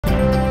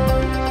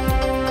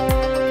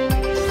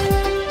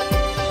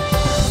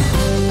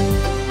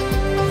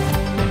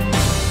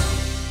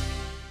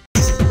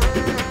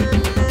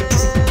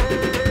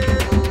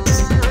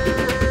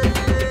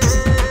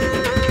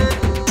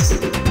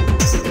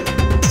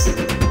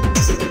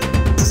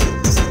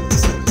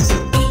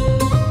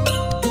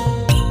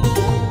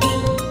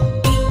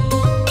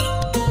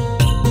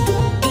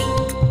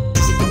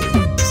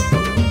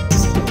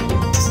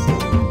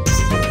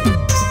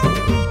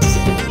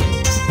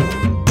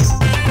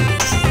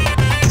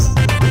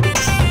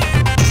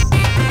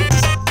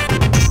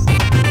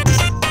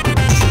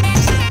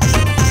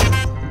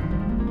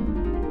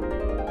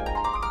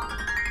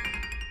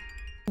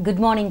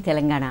Good morning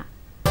Telangana.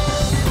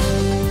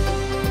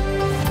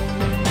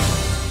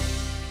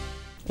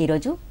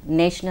 ఈరోజు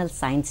national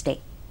science day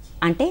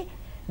అంటే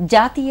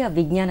జాతీయ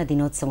విజ్ఞాన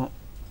దినోత్సవం.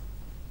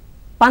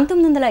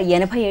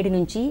 1987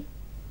 నుంచి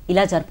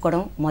ఇలా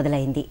జరుపుకోవడం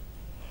మొదలైంది.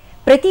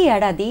 ప్రతి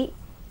ఏడాది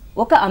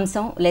ఒక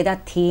అంశం లేదా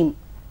థీమ్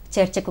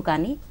చర్చకు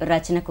కానీ,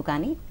 రచనకు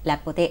కానీ,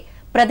 లేకపోతే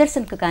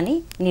ప్రదర్శనకు కానీ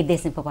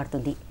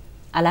నిర్దేశింపబడుతుంది.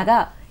 అలాగా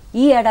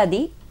ఈ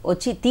ఏడాది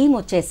థీమ్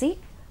వచ్చేసి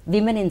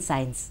విమెన్ ఇన్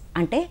సైన్స్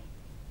అంటే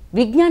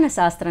విజ్ఞాన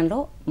శాస్త్రంలో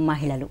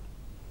మహిళలు.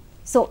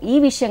 సో ఈ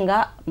విషయంగా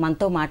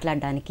మనతో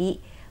మాట్లాడడానికి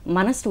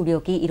మన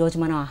స్టూడియోకి ఈరోజు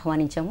మనం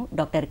ఆహ్వానించాము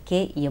డాక్టర్ కె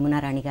యమునా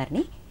రాణి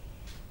గారిని.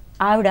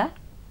 ఆవిడ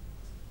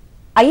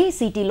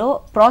IICTలో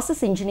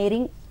process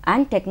engineering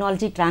and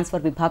technology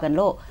transfer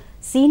విభాగంలో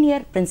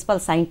సీనియర్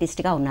ప్రిన్సిపల్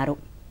సైంటిస్ట్గా ఉన్నారు.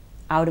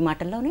 ఆవిడ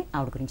మాటల్లోనే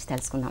ఆవిడ గురించి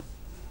తెలుసుకుందాం.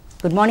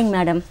 Good morning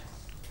madam.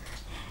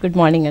 Good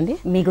morning అండి.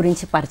 మీ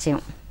గురించి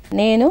పరిచయం.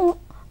 నేను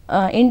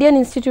ఇండియన్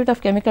ఇన్స్టిట్యూట్ ఆఫ్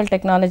కెమికల్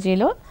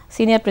టెక్నాలజీలో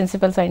సీనియర్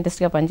ప్రిన్సిపల్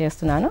సైంటిస్ట్గా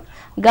పనిచేస్తున్నాను.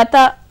 గత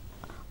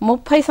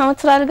 30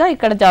 సంవత్సరాలుగా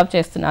ఇక్కడ జాబ్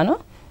చేస్తున్నాను.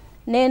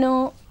 నేను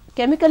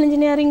కెమికల్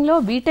ఇంజనీరింగ్లో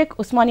బీటెక్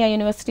ఉస్మానియా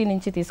యూనివర్సిటీ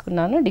నుంచి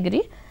తీసుకున్నాను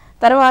డిగ్రీ.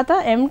 తర్వాత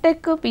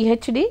MTech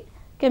PhD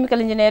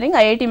chemical engineering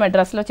IIT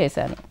మద్రాస్లో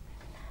చేశాను.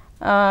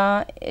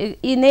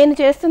 నేను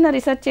చేస్తున్న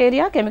రీసెర్చ్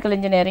ఏరియా కెమికల్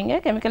ఇంజనీరింగే.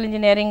 కెమికల్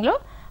ఇంజనీరింగ్లో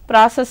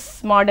process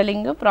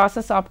modelling,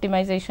 process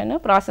optimisation,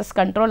 process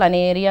control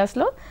అనే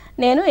ఏరియాస్లో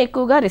నేను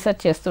ఎక్కువగా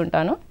రీసెర్చ్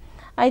చేస్తుంటాను.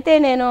 అయితే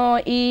నేను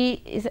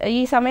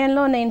ఈ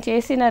సమయంలో నేను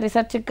చేసిన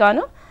రీసెర్చ్కి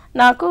గాను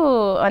నాకు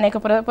అనేక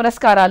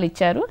పురస్కారాలు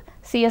ఇచ్చారు.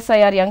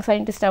 CSIR యంగ్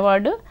సైంటిస్ట్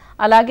అవార్డు,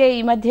 అలాగే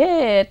ఈ మధ్య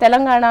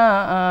తెలంగాణ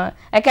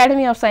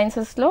అకాడమీ ఆఫ్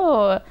సైన్సెస్లో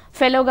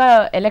ఫెలోగా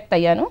ఎలెక్ట్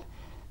అయ్యాను.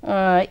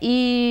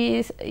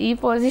 ఈ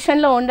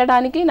పొజిషన్లో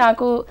ఉండడానికి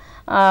నాకు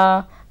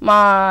మా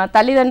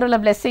తల్లిదండ్రుల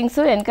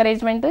బ్లెస్సింగ్స్,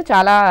 ఎంకరేజ్మెంట్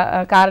చాలా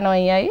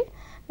కారణమయ్యాయి.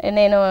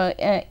 నేను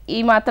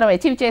ఈ మాత్రం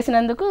అచీవ్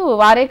చేసినందుకు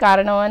వారే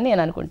కారణం అని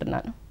నేను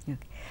అనుకుంటున్నాను.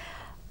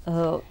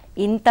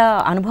 ఇంత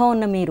అనుభవం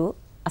ఉన్న మీరు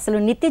అసలు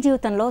నిత్య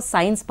జీవితంలో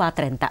సైన్స్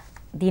పాత్ర ఎంత,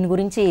 దీని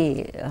గురించి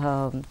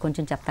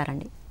కొంచెం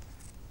చెప్తారండి.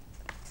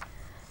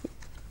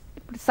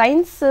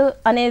 సైన్స్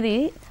అనేది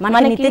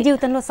మన నిత్య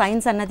జీవితంలో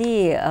సైన్స్ అన్నది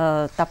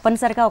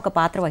తప్పనిసరిగా ఒక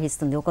పాత్ర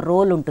వహిస్తుంది, ఒక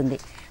రోల్ ఉంటుంది,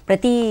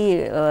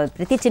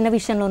 ప్రతి చిన్న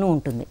విషయంలోనూ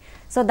ఉంటుంది.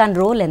 సో దాని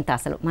రోల్ ఎంత,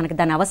 అసలు మనకి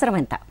దాని అవసరం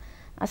ఎంత?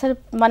 అసలు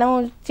మనం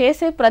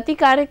చేసే ప్రతి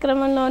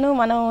కార్యక్రమంలోనూ,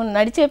 మనం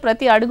నడిచే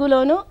ప్రతి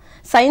అడుగులోనూ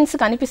సైన్స్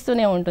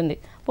కనిపిస్తూనే ఉంటుంది.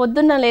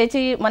 పొద్దున్న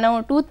లేచి మనం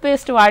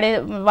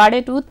వాడే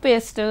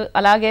టూత్పేస్ట్,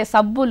 అలాగే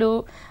సబ్బులు,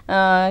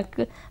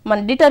 మన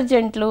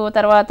డిటర్జెంట్లు,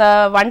 తర్వాత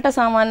వంట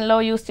సామాన్లో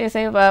యూస్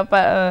చేసే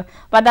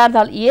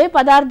పదార్థాలు, ఏ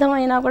పదార్థం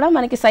అయినా కూడా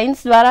మనకి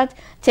సైన్స్ ద్వారా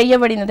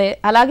చేయబడినదే.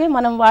 అలాగే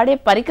మనం వాడే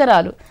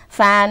పరికరాలు,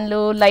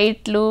 ఫ్యాన్లు,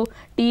 లైట్లు,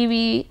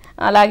 టీవీ,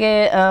 అలాగే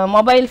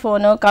మొబైల్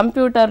ఫోను,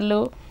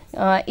 కంప్యూటర్లు,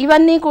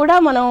 ఇవన్నీ కూడా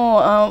మనం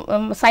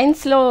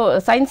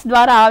సైన్స్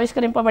ద్వారా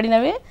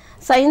ఆవిష్కరింపబడినవే,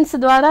 సైన్స్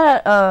ద్వారా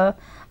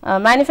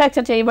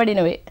మ్యానుఫ్యాక్చర్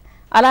చేయబడినవే.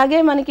 అలాగే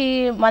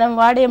మనం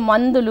వాడే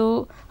మందులు,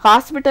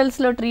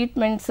 హాస్పిటల్స్లో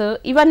ట్రీట్మెంట్స్,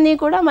 ఇవన్నీ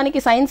కూడా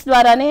మనకి సైన్స్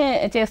ద్వారానే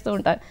చేస్తూ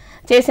ఉంటారు.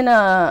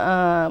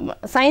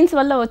 సైన్స్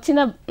వల్ల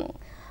వచ్చిన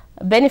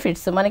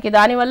బెనిఫిట్స్, మనకి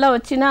దానివల్ల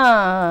వచ్చిన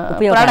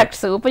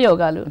ప్రొడక్ట్స్,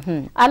 ఉపయోగాలు.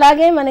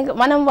 అలాగే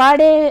మనం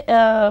వాడే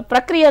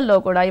ప్రక్రియల్లో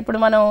కూడా, ఇప్పుడు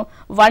మనం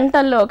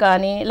వంటల్లో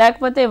కానీ,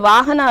 లేకపోతే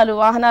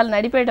వాహనాలు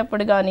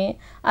నడిపేటప్పుడు కానీ,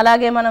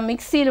 అలాగే మనం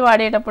మిక్సీలు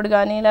వాడేటప్పుడు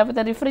కానీ,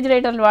 లేకపోతే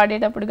రిఫ్రిజిరేటర్లు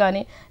వాడేటప్పుడు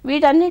కానీ,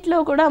 వీటన్నిటిలో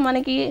కూడా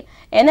మనకి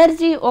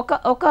ఎనర్జీ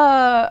ఒక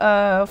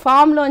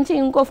ఫామ్లోంచి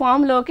ఇంకో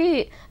ఫామ్లోకి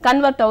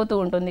కన్వర్ట్ అవుతూ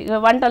ఉంటుంది.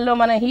 వంటల్లో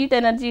మన హీట్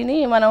ఎనర్జీని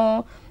మనం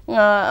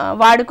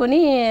వాడుకొని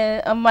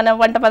మన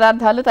వంట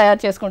పదార్థాలు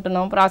తయారు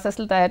చేసుకుంటున్నాం,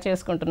 ప్రాసెస్లు తయారు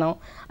చేసుకుంటున్నాం.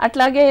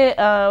 అట్లాగే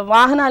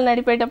వాహనాలు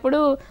నడిపేటప్పుడు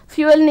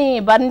ఫ్యూయల్ని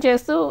బర్న్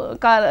చేస్తూ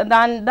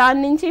దాని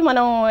నుంచి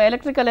మనం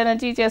ఎలక్ట్రికల్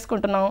ఎనర్జీ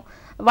చేసుకుంటున్నాం.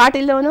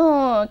 వాటిల్లోనూ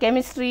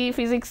కెమిస్ట్రీ,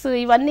 ఫిజిక్స్,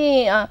 ఇవన్నీ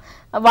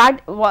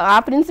ఆ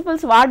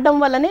ప్రిన్సిపల్స్ వాడడం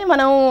వల్లనే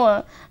మనం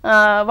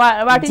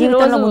వాటిని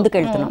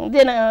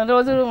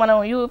రోజు మనం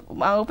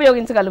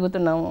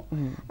ఉపయోగించగలుగుతున్నాము.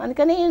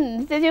 అందుకని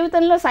నిత్య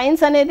జీవితంలో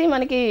సైన్స్ అనేది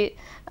మనకి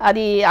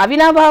అది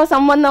అవినాభావ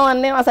సంబంధం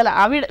అనే, అసలు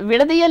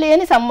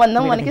విడదీయలేని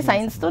సంబంధం మనకి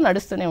సైన్స్తో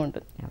నడుస్తూనే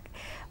ఉంటుంది.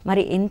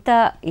 మరి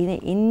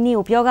ఇన్ని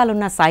ఉపయోగాలు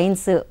ఉన్న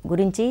సైన్స్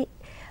గురించి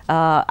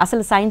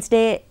అసలు సైన్స్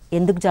డే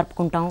ఎందుకు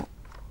జరుపుకుంటాం,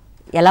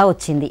 ఎలా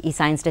వచ్చింది ఈ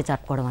సైన్స్ డే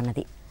జరుపుకోవడం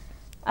అన్నది?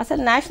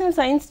 అసలు నేషనల్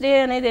సైన్స్ డే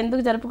అనేది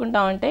ఎందుకు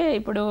జరుపుకుంటామంటే,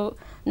 ఇప్పుడు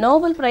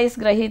నోబెల్ ప్రైజ్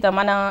గ్రహీత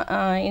మన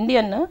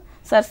ఇండియన్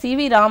సర్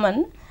CV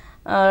రామన్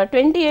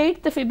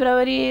 28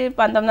 ఫిబ్రవరి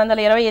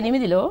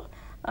 1928లో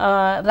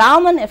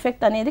రామన్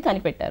ఎఫెక్ట్ అనేది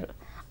కనిపెట్టారు.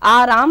 ఆ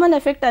రామన్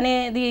ఎఫెక్ట్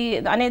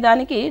అనే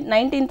దానికి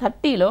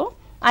 1930లో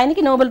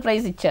ఆయనకి నోబెల్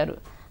ప్రైజ్ ఇచ్చారు.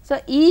 సో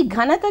ఈ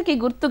ఘనతకి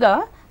గుర్తుగా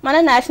మన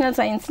నేషనల్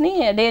సైన్స్ని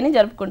డేని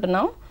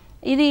జరుపుకుంటున్నాం.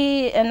 ఇది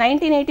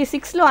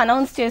 1986లో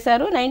అనౌన్స్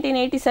చేశారు.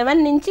 1987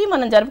 నుంచి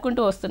మనం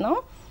జరుపుకుంటూ వస్తున్నాం.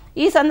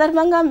 ఈ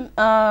సందర్భంగా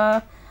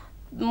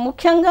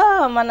ముఖ్యంగా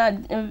మన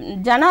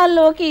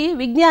జనాల్లోకి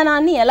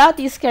విజ్ఞానాన్ని ఎలా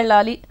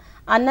తీసుకెళ్ళాలి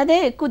అన్నదే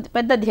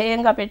పెద్ద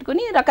ధ్యేయంగా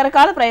పెట్టుకుని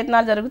రకరకాల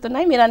ప్రయత్నాలు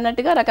జరుగుతున్నాయి. మీరు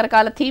అన్నట్టుగా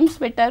రకరకాల థీమ్స్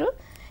పెట్టారు.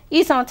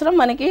 ఈ సంవత్సరం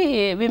మనకి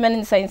విమెన్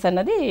ఇన్ సైన్స్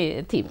అన్నది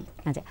థీమ్.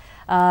 అదే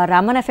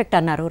రామన్ ఎఫెక్ట్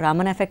అన్నారు.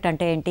 రామన్ ఎఫెక్ట్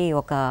అంటే ఏంటి,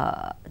 ఒక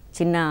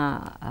చిన్న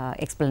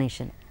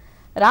ఎక్స్ప్లెనేషన్.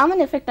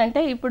 రామన్ ఎఫెక్ట్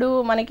అంటే ఇప్పుడు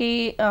మనకి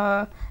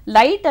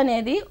లైట్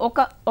అనేది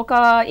ఒక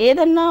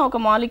ఏదన్నా ఒక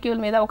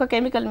మాలిక్యూల్ మీద, ఒక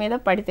కెమికల్ మీద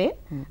పడితే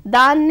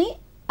దాన్ని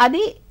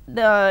అది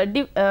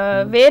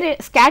వేరే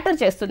స్కాటర్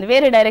చేస్తుంది,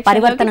 వేరే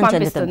డైరెక్షన్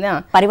పంపిస్తుంది,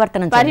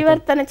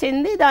 పరివర్తన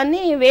చెంది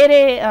దాన్ని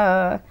వేరే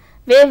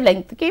వేవ్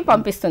లెంగ్త్ కి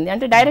పంపిస్తుంది,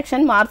 అంటే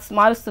డైరెక్షన్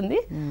మారుస్తుంది.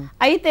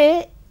 అయితే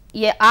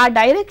ఆ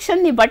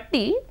డైరెక్షన్ ని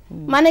బట్టి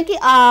మనకి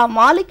ఆ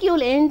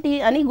మాలిక్యూల్ ఏంటి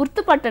అని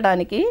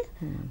గుర్తుపట్టడానికి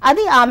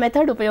అది ఆ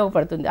మెథడ్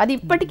ఉపయోగపడుతుంది. అది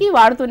ఇప్పటికీ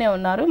వాడుతూనే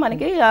ఉన్నారు.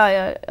 మనకి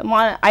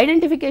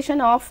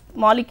ఐడెంటిఫికేషన్ ఆఫ్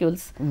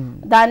మాలిక్యూల్స్,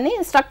 దాన్ని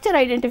స్ట్రక్చర్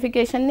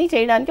ఐడెంటిఫికేషన్ ని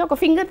చేయడానికి ఒక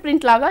ఫింగర్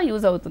ప్రింట్ లాగా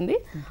యూజ్ అవుతుంది.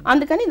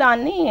 అందుకని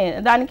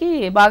దానికి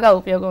బాగా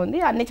ఉపయోగం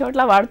ఉంది, అన్ని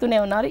చోట్ల వాడుతూనే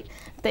ఉన్నారు.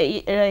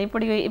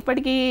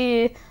 ఇప్పటికీ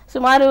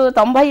సుమారు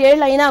 90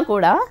 ఏళ్ళు అయినా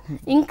కూడా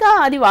ఇంకా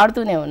అది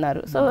వాడుతూనే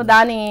ఉన్నారు. సో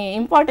దాని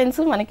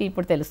ఇంపార్టెన్స్ మనకి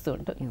ఇప్పుడు తెలుస్తూ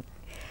ఉంటుంది.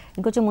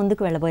 ఇంకొంచెం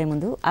ముందుకు వెళ్ళబోయే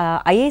ముందు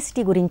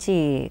ఐఐసిటి గురించి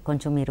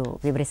కొంచెం మీరు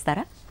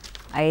వివరిస్తారా?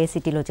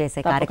 ఐఐసిటిలో చేసే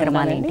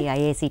కార్యక్రమాలు ఏంటి,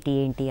 ఐఐసిటి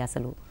ఏంటి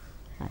అసలు?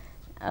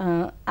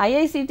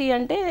 ఐఐసిటి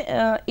అంటే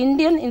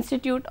Indian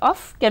institute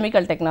of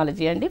chemical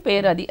technology అండి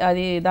పేరు,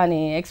 అది దాని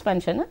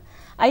ఎక్స్పాన్షన్.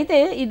 అయితే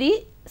ఇది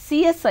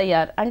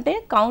సిఎస్ఐఆర్ అంటే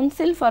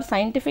council for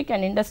scientific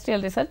and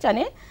industrial research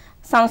అనే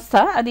సంస్థ,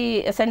 అది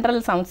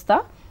సెంట్రల్ సంస్థ.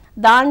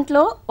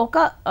 దాంట్లో ఒక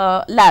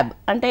ల్యాబ్,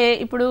 అంటే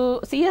ఇప్పుడు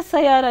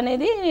సిఎస్ఐఆర్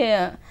అనేది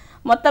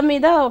మొత్తం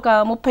మీద ఒక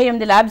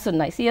 38 ల్యాబ్స్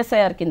ఉన్నాయి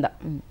సిఎస్ఐఆర్ కింద.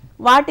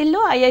 వాటిల్లో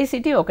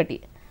ఐఐసిటి ఒకటి.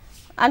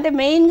 అంటే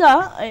మెయిన్గా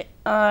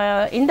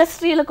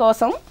ఇండస్ట్రీల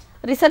కోసం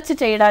రీసెర్చ్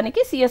చేయడానికి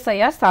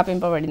సిఎస్ఐఆర్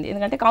స్థాపింపబడింది,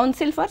 ఎందుకంటే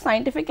council for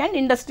scientific and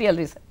industrial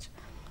research.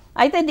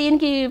 అయితే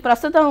దీనికి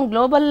ప్రస్తుతం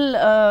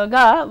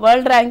గ్లోబల్గా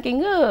వరల్డ్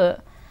ర్యాంకింగ్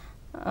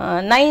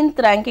 9th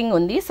ర్యాంకింగ్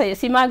ఉంది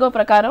సిమాగో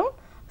ప్రకారం.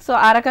 సో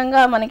ఆ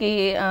రకంగా మనకి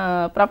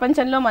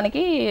ప్రపంచంలో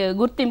మనకి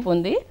గుర్తింపు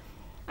ఉంది.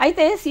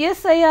 అయితే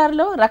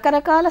సిఎస్ఐఆర్లో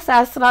రకరకాల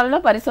శాస్త్రాలలో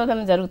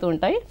పరిశోధనలు జరుగుతూ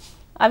ఉంటాయి.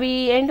 అవి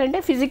ఏంటంటే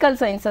physical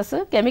sciences,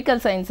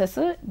 chemical sciences,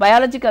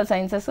 biological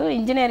sciences,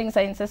 engineering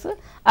sciences,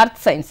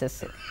 earth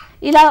sciences,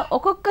 ఇలా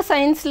ఒక్కొక్క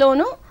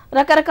సైన్స్లోనూ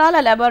రకరకాల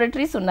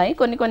ల్యాబొరేటరీస్ ఉన్నాయి,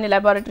 కొన్ని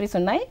ల్యాబొరేటరీస్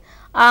ఉన్నాయి.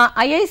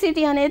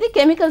 ఐఐసిటి అనేది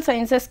కెమికల్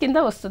సైన్సెస్ కింద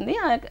వస్తుంది.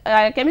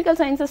 కెమికల్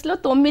సైన్సెస్లో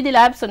 9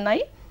 ల్యాబ్స్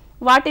ఉన్నాయి,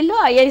 వాటిల్లో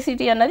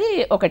ఐఐసిటి అన్నది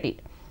ఒకటి.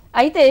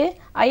 అయితే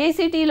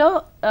ఐఐసిటిలో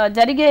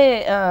జరిగే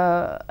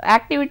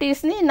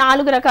యాక్టివిటీస్ని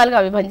 4 రకాలుగా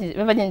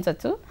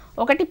విభజించవచ్చు.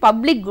 ఒకటి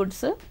పబ్లిక్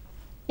గుడ్స్,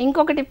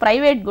 ఇంకొకటి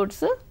ప్రైవేట్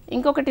గుడ్స్,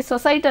 ఇంకొకటి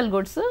సొసైటల్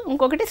గుడ్స్,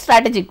 ఇంకొకటి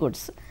స్ట్రాటజిక్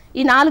గుడ్స్.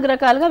 ఈ 4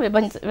 రకాలుగా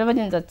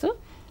విభజించవచ్చు.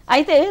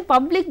 అయితే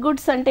పబ్లిక్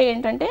గుడ్స్ అంటే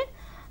ఏంటంటే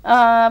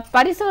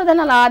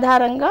పరిశోధనల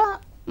ఆధారంగా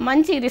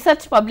మంచి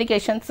రీసెర్చ్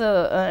పబ్లికేషన్స్,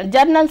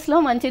 జర్నల్స్లో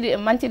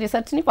మంచి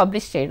రీసెర్చ్ని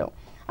పబ్లిష్ చేయడం.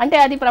 అంటే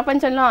అది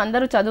ప్రపంచంలో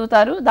అందరూ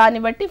చదువుతారు, దాన్ని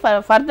బట్టి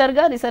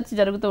ఫర్దర్గా రీసెర్చ్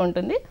జరుగుతూ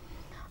ఉంటుంది.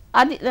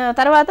 అది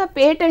తర్వాత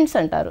పేటెంట్స్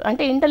అంటారు,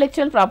 అంటే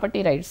ఇంటలెక్చువల్ ప్రాపర్టీ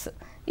రైట్స్.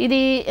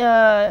 ఇది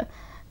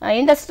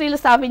ఇండస్ట్రీలు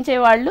స్థాపించే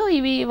వాళ్ళు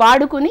ఇవి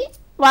వాడుకుని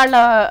వాళ్ళ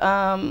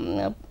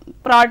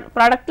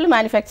ప్రోడక్ట్లు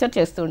మ్యానుఫ్యాక్చర్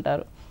చేస్తూ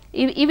ఉంటారు.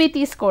 ఇవి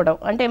తీసుకోవడం,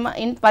 అంటే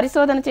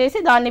పరిశోధన చేసి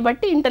దాన్ని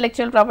బట్టి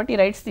ఇంటలెక్చువల్ ప్రాపర్టీ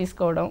రైట్స్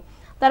తీసుకోవడం.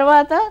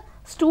 తర్వాత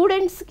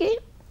స్టూడెంట్స్కి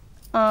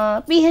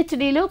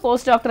పిహెచ్డీలు,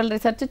 పోస్ట్ డాక్టరల్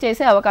రీసెర్చ్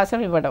చేసే అవకాశం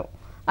ఇవ్వడం,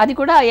 అది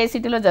కూడా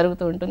ఐఐసిటిలో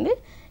జరుగుతూ ఉంటుంది.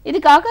 ఇది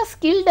కాక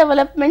స్కిల్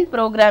డెవలప్మెంట్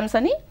ప్రోగ్రామ్స్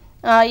అని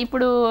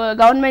ఇప్పుడు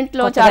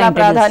గవర్నమెంట్లో చాలా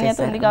ప్రాధాన్యత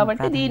ఉంది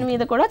కాబట్టి దీని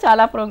మీద కూడా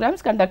చాలా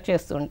ప్రోగ్రామ్స్ కండక్ట్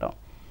చేస్తూ ఉంటాం.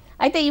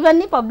 అయితే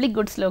ఇవన్నీ పబ్లిక్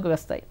గుడ్స్లోకి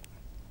వస్తాయి.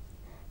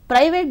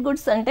 ప్రైవేట్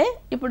గుడ్స్ అంటే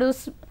ఇప్పుడు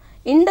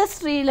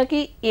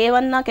ఇండస్ట్రీలకి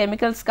ఏమన్నా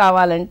కెమికల్స్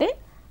కావాలంటే,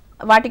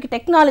 వాటికి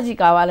టెక్నాలజీ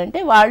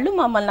కావాలంటే వాళ్ళు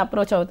మమ్మల్ని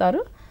అప్రోచ్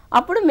అవుతారు.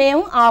 అప్పుడు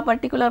మేము ఆ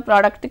పర్టికులర్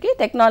ప్రోడక్ట్కి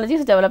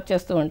టెక్నాలజీస్ డెవలప్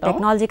చేస్తూ ఉంటాం.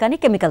 టెక్నాలజీ కానీ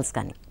కెమికల్స్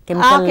కానీ,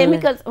 ఆ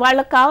కెమికల్స్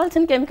వాళ్ళకి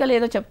కావాల్సిన కెమికల్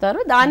ఏదో చెప్తారు,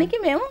 దానికి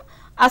మేము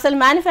అసలు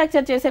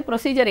మ్యానుఫ్యాక్చర్ చేసే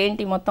ప్రొసీజర్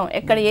ఏంటి, మొత్తం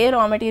ఎక్కడ ఏ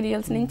రా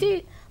మెటీరియల్స్ నుంచి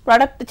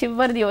ప్రోడక్ట్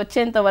చివరిది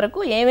వచ్చేంత వరకు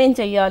ఏమేం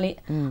చెయ్యాలి,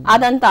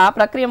 అదంతా ఆ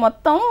ప్రక్రియ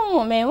మొత్తం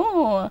మేము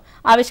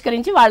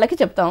ఆవిష్కరించి వాళ్ళకి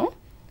చెప్తాము.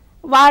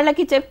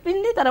 వాళ్ళకి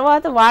చెప్పింది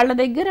తర్వాత వాళ్ళ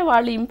దగ్గర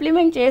వాళ్ళు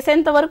ఇంప్లిమెంట్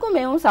చేసేంత వరకు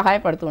మేము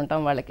సహాయపడుతూ ఉంటాం,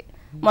 వాళ్ళకి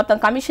మొత్తం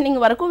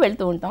కమిషనింగ్ వరకు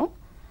వెళ్తూ ఉంటాం.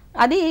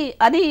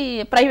 అది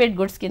ప్రైవేట్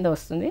గుడ్స్ కింద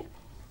వస్తుంది.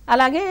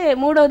 అలాగే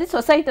మూడవది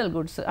సొసైటల్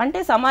గుడ్స్, అంటే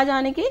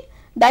సమాజానికి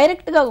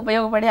డైరెక్ట్గా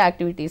ఉపయోగపడే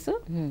యాక్టివిటీస్.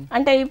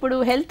 అంటే ఇప్పుడు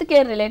హెల్త్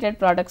కేర్ రిలేటెడ్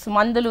ప్రోడక్ట్స్,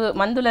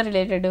 మందుల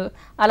రిలేటెడ్,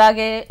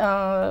 అలాగే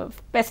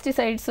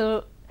పెస్టిసైడ్స్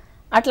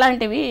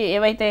అట్లాంటివి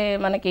ఏవైతే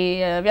మనకి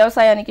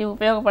వ్యవసాయానికి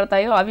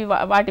ఉపయోగపడతాయో అవి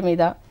వాటి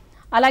మీద.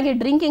 అలాగే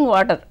డ్రింకింగ్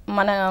వాటర్,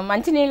 మన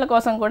మంచినీళ్ళ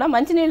కోసం కూడా,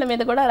 మంచినీళ్ళ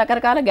మీద కూడా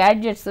రకరకాల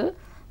గ్యాడ్జెట్స్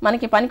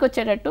మనకి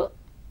పనికొచ్చేటట్టు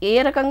ఏ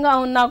రకంగా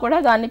ఉన్నా కూడా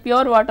దాన్ని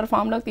ప్యూర్ వాటర్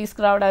ఫామ్లోకి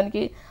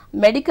తీసుకురావడానికి,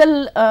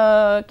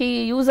 మెడికల్కి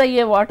యూజ్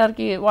అయ్యే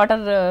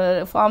వాటర్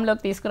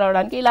ఫామ్లోకి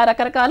తీసుకురావడానికి ఇలా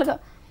రకరకాలుగా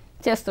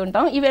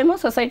చేస్తుంటాం. ఇవేమో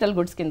సొసైటల్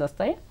గుడ్స్ కింద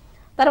వస్తాయి.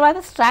 తర్వాత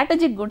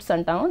స్ట్రాటజిక్ గుడ్స్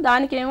అంటాము.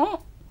 దానికేమో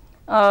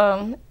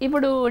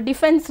ఇప్పుడు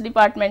డిఫెన్స్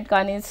డిపార్ట్మెంట్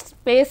కానీ,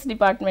 స్పేస్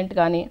డిపార్ట్మెంట్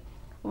కానీ,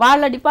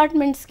 వాళ్ళ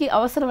డిపార్ట్మెంట్స్కి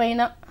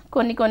అవసరమైన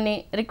కొన్ని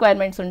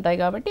రిక్వైర్మెంట్స్ ఉంటాయి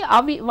కాబట్టి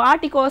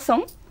వాటి కోసం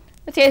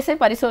చేసే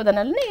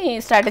పరిశోధనల్ని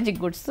స్ట్రాటజిక్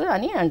గుడ్స్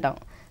అని అంటాం.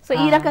 సో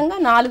ఈ రకంగా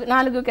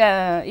నాలుగు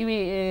ఇవి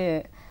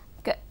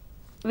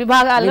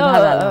విభాగాల్లో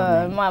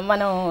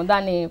మనం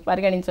దాన్ని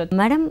పరిగణించవచ్చు.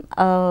 మేడం,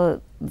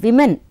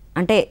 విమెన్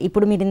అంటే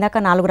ఇప్పుడు మీరు ఇందాక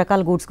 4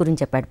 రకాల గూడ్స్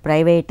గురించి చెప్పారు,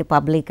 ప్రైవేట్,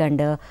 పబ్లిక్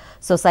అండ్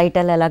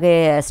సొసైటల్, అలాగే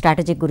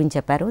స్ట్రాటజిక్ గురించి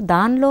చెప్పారు.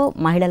 దానిలో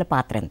మహిళల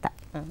పాత్ర ఎంత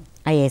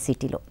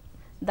ఐఐసిటీలో?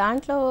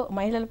 దాంట్లో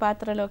మహిళల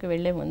పాత్రలోకి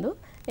వెళ్లే ముందు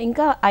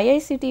ఇంకా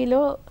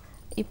ఐఐసిటీలో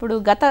ఇప్పుడు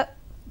గత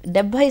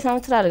 70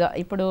 సంవత్సరాలుగా,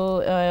 ఇప్పుడు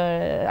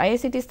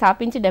ఐఐసిటీ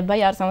స్థాపించి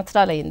 76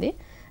 సంవత్సరాలు అయింది.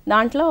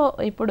 దాంట్లో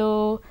ఇప్పుడు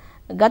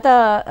గత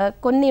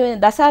కొన్ని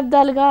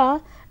దశాబ్దాలుగా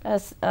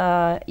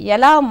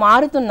ఎలా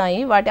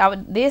మారుతున్నాయి, వాటి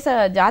దేశ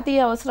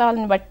జాతీయ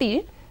అవసరాలను బట్టి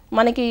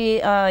మనకి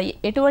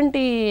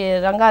ఎటువంటి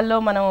రంగాల్లో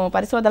మనం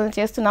పరిశోధనలు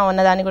చేస్తున్నాం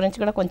అన్న దాని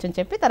గురించి కూడా కొంచెం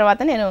చెప్పి తర్వాత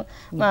నేను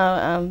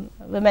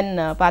విమెన్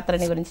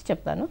పాత్రని గురించి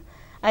చెప్తాను.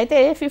 అయితే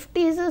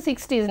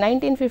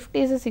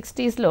 1950s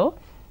 60s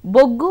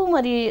బొగ్గు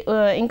మరి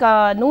ఇంకా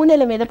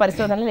నూనెల మీద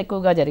పరిశోధనలు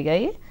ఎక్కువగా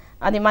జరిగాయి.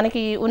 అది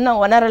మనకి ఉన్న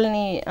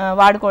వనరుల్ని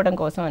వాడుకోవడం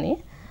కోసం అని.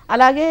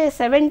 అలాగే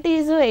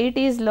 70s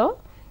 80s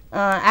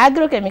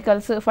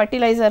agrochemicals,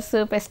 fertilisers,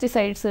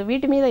 pesticides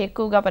వీటి మీద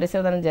ఎక్కువగా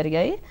పరిశోధనలు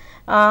జరిగాయి.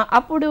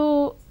 అప్పుడు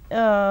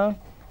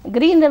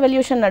గ్రీన్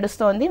రెవల్యూషన్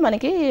నడుస్తోంది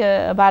మనకి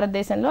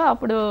భారతదేశంలో.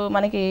 అప్పుడు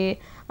మనకి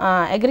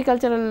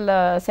అగ్రికల్చరల్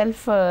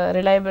సెల్ఫ్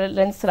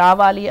రిలయబులెన్స్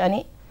రావాలి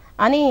అని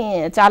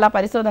చాలా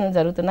పరిశోధనలు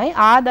జరుగుతున్నాయి.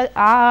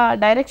 ఆ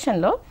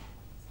డైరెక్షన్లో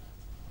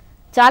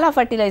చాలా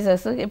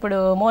ఫర్టిలైజర్స్, ఇప్పుడు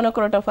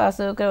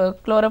మోనోక్రోటోఫాస్,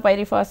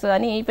 క్లోరోపైరిఫాస్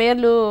అని ఈ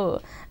పేర్లు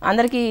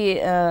అందరికీ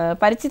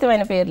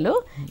పరిచితమైన పేర్లు.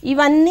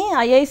 ఇవన్నీ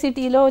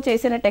ఐఐసిటీలో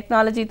చేసిన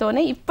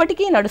టెక్నాలజీతోనే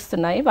ఇప్పటికీ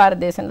నడుస్తున్నాయి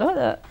భారతదేశంలో.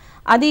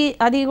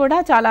 అది కూడా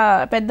చాలా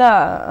పెద్ద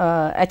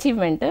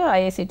అచీవ్మెంట్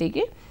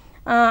ఐఐసిటీకి.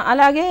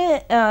 అలాగే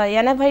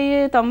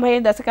 80-90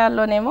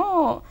 దశకాల్లోనేమో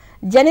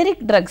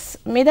జెనరిక్ డ్రగ్స్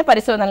మీద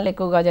పరిశోధనలు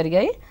ఎక్కువగా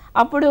జరిగాయి.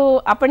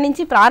 అప్పటి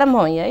నుంచి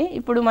ప్రారంభం అయ్యాయి.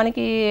 ఇప్పుడు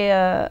మనకి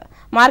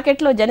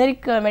మార్కెట్లో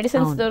జెనరిక్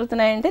మెడిసిన్స్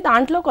దొరుకుతున్నాయంటే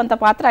దాంట్లో కొంత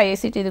పాత్ర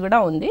ఐఐసిటీది కూడా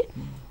ఉంది.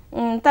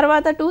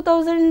 తర్వాత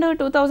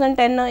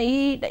 2000-2010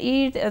 ఈ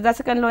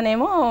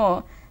దశకంలోనేమో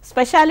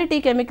స్పెషాలిటీ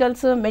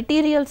కెమికల్స్,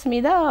 మెటీరియల్స్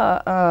మీద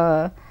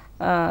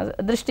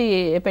దృష్టి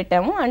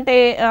పెట్టాము. అంటే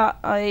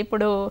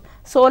ఇప్పుడు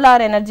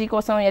సోలార్ ఎనర్జీ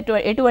కోసం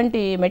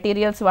ఎటువంటి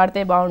మెటీరియల్స్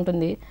వాడితే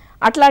బాగుంటుంది,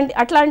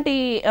 అట్లాంటి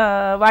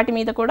వాటి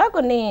మీద కూడా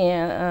కొన్ని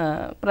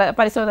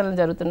పరిశోధనలు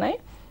జరుగుతున్నాయి.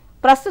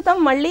 ప్రస్తుతం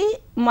మళ్ళీ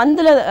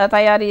మందుల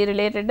తయారీ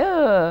రిలేటెడ్,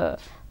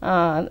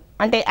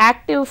 అంటే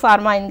యాక్టివ్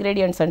ఫార్మా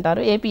ఇంగ్రీడియంట్స్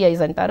అంటారు,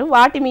 ఏపీఐస్ అంటారు,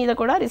 వాటి మీద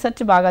కూడా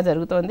రీసెర్చ్ బాగా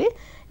జరుగుతోంది.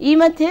 ఈ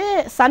మధ్య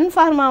సన్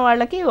ఫార్మా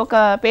వాళ్ళకి ఒక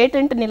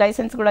పేటెంట్ని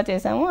లైసెన్స్ కూడా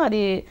చేశాము.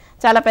 అది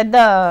చాలా పెద్ద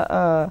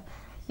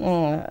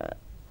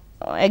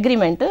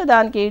అగ్రిమెంట్.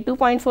 దానికి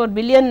 2.4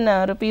 billion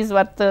rupees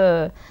worth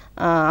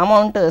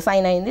amount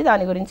sign అయింది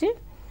దాని గురించి.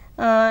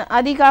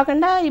 అది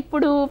కాకుండా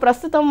ఇప్పుడు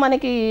ప్రస్తుతం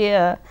మనకి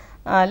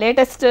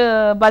లేటెస్ట్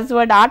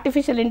బజ్వర్డ్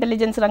ఆర్టిఫిషియల్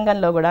ఇంటెలిజెన్స్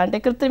రంగంలో కూడా, అంటే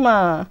కృత్రిమ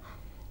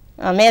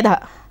మేధ,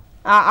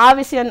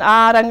 ఆ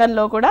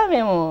రంగంలో కూడా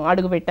మేము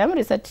అడుగుపెట్టాము,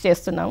 రీసెర్చ్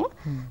చేస్తున్నాము.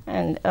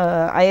 అండ్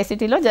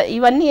ఐఐసిటీలో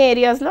ఇవన్నీ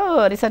ఏరియాస్లో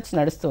రీసెర్చ్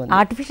నడుస్తుంది.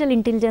 ఆర్టిఫిషియల్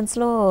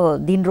ఇంటెలిజెన్స్లో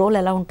దీని రోల్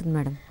ఎలా ఉంటుంది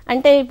మేడం?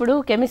 అంటే ఇప్పుడు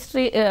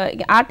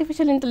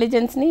ఆర్టిఫిషియల్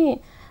ఇంటెలిజెన్స్ని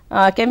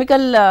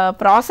కెమికల్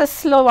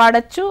ప్రాసెస్లో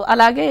వాడచ్చు,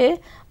 అలాగే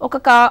ఒక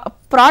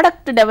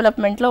ప్రోడక్ట్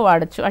డెవలప్మెంట్లో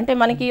వాడచ్చు. అంటే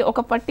మనకి ఒక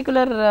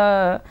పర్టికులర్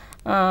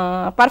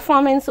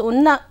పర్ఫార్మెన్స్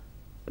ఉన్న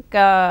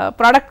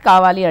ప్రోడక్ట్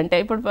కావాలి అంటే,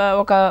 ఇప్పుడు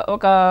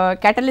ఒక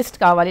క్యాటలిస్ట్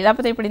కావాలి,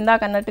 లేకపోతే ఇప్పుడు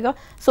ఇందాక అన్నట్టుగా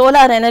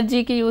సోలార్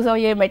ఎనర్జీకి యూజ్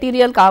అయ్యే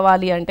మెటీరియల్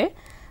కావాలి అంటే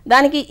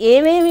దానికి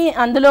ఏమేమి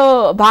అందులో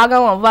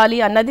భాగం అవ్వాలి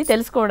అన్నది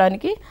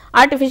తెలుసుకోవడానికి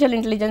ఆర్టిఫిషియల్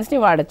ఇంటెలిజెన్స్ని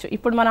వాడచ్చు.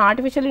 ఇప్పుడు మనం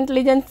ఆర్టిఫిషియల్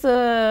ఇంటెలిజెన్స్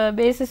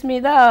బేసిస్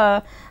మీద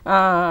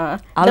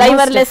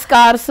డ్రైవర్లెస్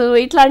కార్స్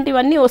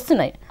ఇట్లాంటివన్నీ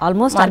వస్తున్నాయి,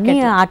 ఆల్మోస్ట్ అన్ని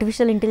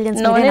ఆర్టిఫిషియల్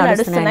ఇంటెలిజెన్స్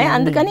నడుస్తున్నాయి.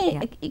 అందుకని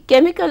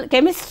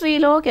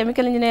కెమిస్ట్రీలో,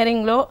 కెమికల్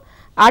ఇంజనీరింగ్లో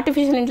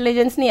ఆర్టిఫిషియల్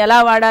ఇంటెలిజెన్స్ని ఎలా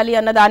వాడాలి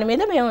అన్న దాని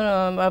మీద మేము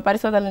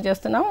పరిశోధనలు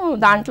చేస్తున్నాము.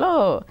 దాంట్లో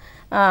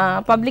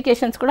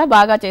పబ్లికేషన్స్ కూడా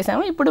బాగా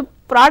చేసాము. ఇప్పుడు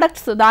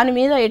ప్రోడక్ట్స్ దాని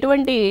మీద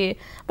ఎటువంటి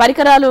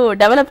పరికరాలు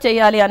డెవలప్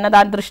చేయాలి అన్న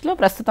దాని దృష్టిలో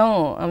ప్రస్తుతం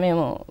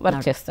మేము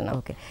వర్క్ చేస్తున్నాం.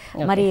 ఓకే,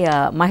 మరి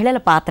మహిళల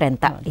పాత్ర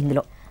ఎంత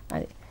ఇందులో?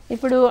 అది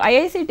ఇప్పుడు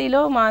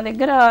ఐఐసిటీలో మా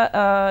దగ్గర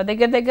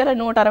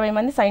 160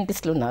 మంది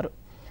సైంటిస్టులు ఉన్నారు.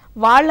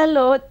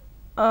 వాళ్ళల్లో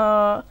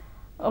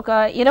ఒక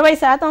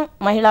 20%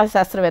 మహిళా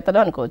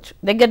శాస్త్రవేత్తలు అనుకోవచ్చు,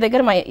 దగ్గర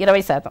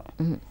 20%.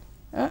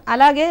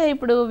 అలాగే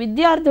ఇప్పుడు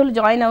విద్యార్థులు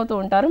జాయిన్ అవుతూ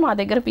ఉంటారు మా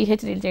దగ్గర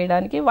పిహెచ్డీలు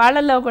చేయడానికి.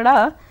 వాళ్ళల్లో కూడా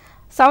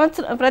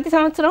ప్రతి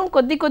సంవత్సరం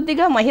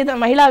కొద్దిగా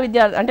మహిళా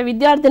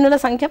విద్యార్థినుల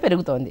సంఖ్య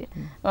పెరుగుతోంది.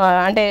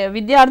 అంటే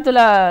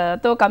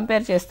విద్యార్థులతో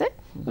కంపేర్ చేస్తే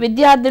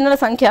విద్యార్థినుల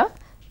సంఖ్య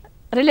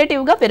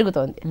రిలేటివ్గా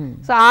పెరుగుతోంది.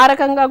 సో ఆ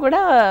రకంగా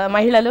కూడా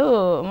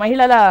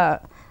మహిళల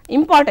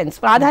ఇంపార్టెన్స్,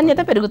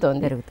 ప్రాధాన్యత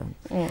పెరుగుతోంది.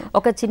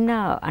 ఒక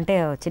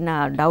చిన్న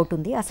డౌట్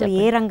ఉంది, అసలు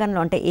ఏ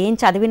రంగంలో, అంటే ఏం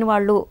చదివిన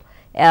వాళ్ళు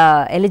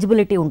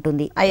ఎలిజిబిలిటీ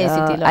ఉంటుంది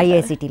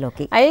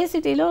ఐఐసిటీలోకి?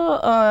 ఐఐసిటీలో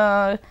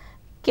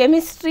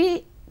కెమిస్ట్రీ,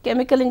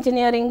 కెమికల్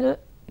ఇంజనీరింగ్,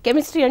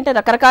 కెమిస్ట్రీ అంటే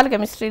రకరకాల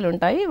కెమిస్ట్రీలు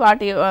ఉంటాయి.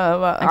 వాటి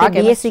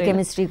బీఎస్సీ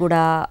కెమిస్ట్రీ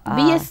కూడా,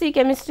 బీఎస్సీ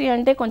కెమిస్ట్రీ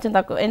అంటే కొంచెం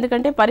తక్కువ,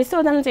 ఎందుకంటే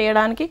పరిశోధనలు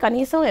చేయడానికి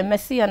కనీసం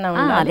ఎంఎస్సీ అన్న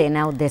ఉండాలి,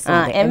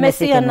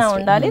 ఎంఎస్సీ అన్న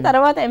ఉండాలి.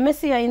 తర్వాత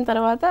ఎంఎస్సీ అయిన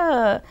తర్వాత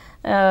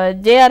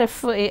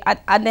జేఆర్ఎఫ్,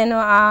 నేను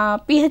ఆ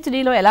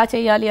పిహెచ్డిలో ఎలా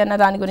చేయాలి అన్న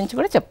దాని గురించి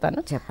కూడా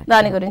చెప్తాను.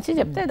 దాని గురించి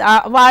చెప్తే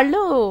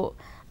వాళ్ళు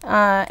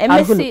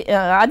ఎంఎస్సి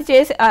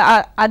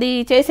అది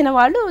చేసిన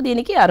వాళ్ళు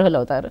దీనికి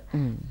అర్హులవుతారు.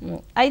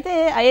 అయితే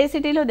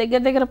ఐఐసిటీలో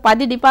దగ్గర దగ్గర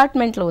 10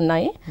 డిపార్ట్మెంట్లు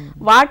ఉన్నాయి.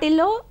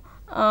 వాటిల్లో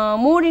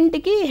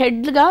 3కి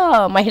హెడ్గా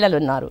మహిళలు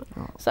ఉన్నారు.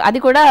 సో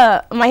అది కూడా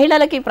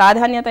మహిళలకి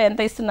ప్రాధాన్యత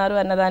ఎంత ఇస్తున్నారు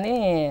అన్నదాన్ని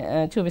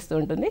చూపిస్తూ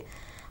ఉంటుంది.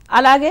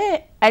 అలాగే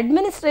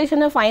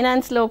అడ్మినిస్ట్రేషన్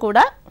ఫైనాన్స్లో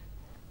కూడా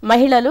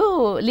మహిళలు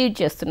లీడ్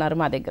చేస్తున్నారు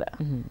మా దగ్గర.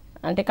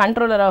 అంటే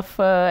controller of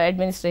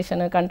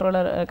administration,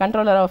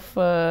 controller of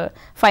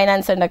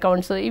finance and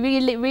accounts,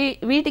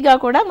 వీటిగా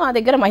కూడా మా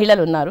దగ్గర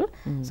మహిళలు ఉన్నారు.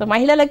 సో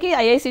మహిళలకి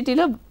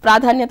ఐఐసిటీలో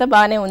ప్రాధాన్యత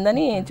బాగానే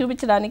ఉందని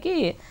చూపించడానికి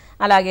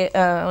అలాగే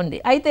ఉంది.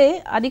 అయితే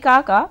అది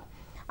కాక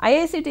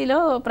ఐఐసిటీలో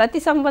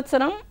ప్రతి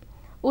సంవత్సరం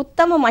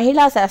ఉత్తమ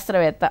మహిళా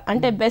శాస్త్రవేత్త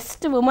అంటే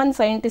బెస్ట్ ఉమెన్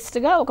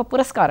సైంటిస్ట్గా ఒక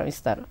పురస్కారం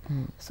ఇస్తారు.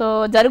 సో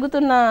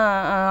జరుగుతున్న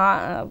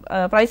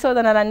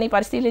పరిశోధనలన్నీ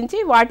పరిశీలించి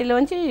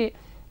వాటిలోంచి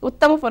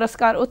ఉత్తమ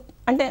పురస్కారం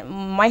అంటే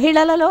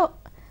మహిళలలో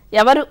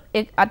ఎవరు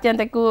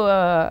అత్యంత ఎక్కువ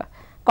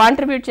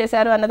కాంట్రిబ్యూట్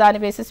చేశారు అన్న దాని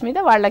బేసిస్ మీద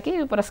వాళ్ళకి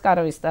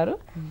పురస్కారం ఇస్తారు.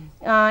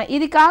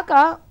 ఇది కాక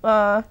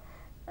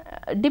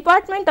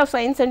department of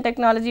science and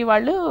technology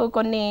వాళ్ళు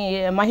కొన్ని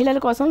మహిళల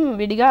కోసం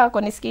విడిగా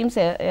కొన్ని స్కీమ్స్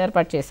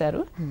ఏర్పాటు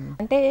చేశారు.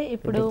 అంటే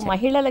ఇప్పుడు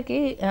మహిళలకి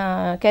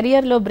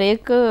కెరియర్లో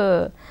బ్రేక్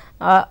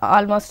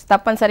ఆల్మోస్ట్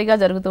తప్పనిసరిగా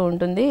జరుగుతూ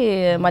ఉంటుంది,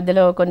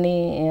 మధ్యలో కొన్ని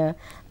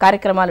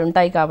కార్యక్రమాలు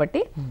ఉంటాయి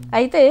కాబట్టి.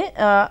 అయితే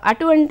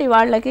అటువంటి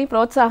వాళ్ళకి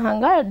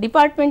ప్రోత్సాహంగా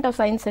department of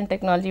science and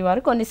technology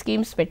వారు కొన్ని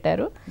స్కీమ్స్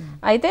పెట్టారు.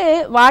 అయితే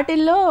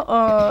వాటిల్లో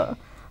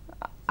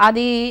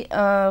అది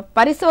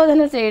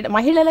పరిశోధన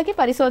మహిళలకి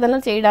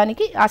పరిశోధనలు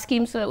చేయడానికి ఆ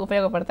స్కీమ్స్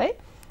ఉపయోగపడతాయి.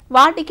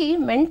 వాటికి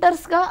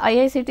మెంటర్స్గా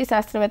ఐఐసిటీ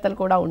శాస్త్రవేత్తలు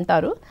కూడా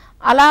ఉంటారు.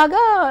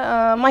 అలాగా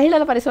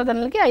మహిళల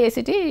పరిశోధనలకి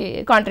ఐఐసిటీ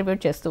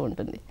కాంట్రిబ్యూట్ చేస్తూ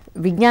ఉంటుంది.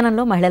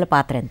 విజ్ఞానంలో మహిళల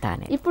పాత్ర ఎంత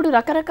అని ఇప్పుడు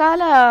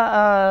రకరకాల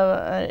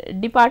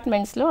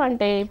డిపార్ట్మెంట్స్లో,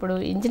 అంటే ఇప్పుడు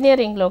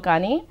ఇంజనీరింగ్లో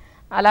కానీ,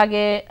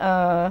 అలాగే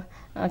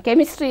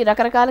కెమిస్ట్రీ,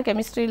 రకరకాల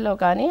కెమిస్ట్రీలో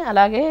కానీ,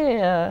 అలాగే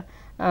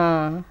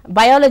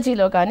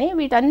బయాలజీలో కానీ,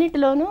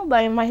 వీటన్నిటిలోనూ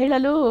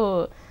మహిళలు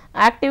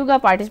యాక్టివ్గా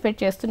పార్టిసిపేట్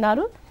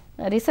చేస్తున్నారు.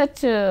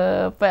 రీసెర్చ్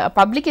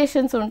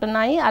పబ్లికేషన్స్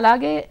ఉంటున్నాయి.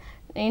 అలాగే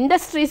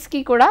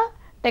ఇండస్ట్రీస్కి కూడా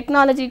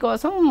టెక్నాలజీ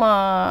కోసం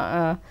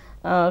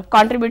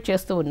కాంట్రిబ్యూట్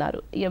చేస్తూ ఉన్నారు.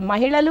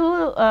 మహిళలు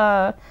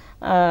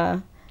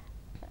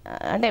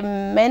అంటే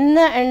men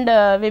and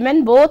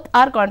women both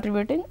are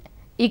contributing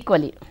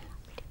equally.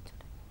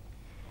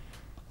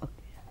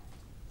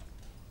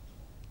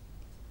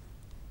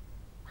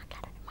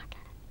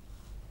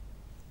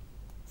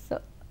 So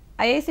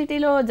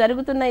ఐఐసిటీలో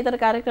జరుగుతున్న ఇతర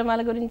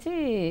కార్యక్రమాల గురించి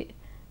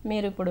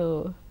మీరు ఇప్పుడు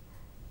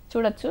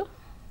చూడొచ్చు.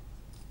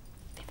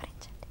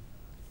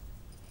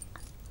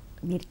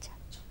 మీరు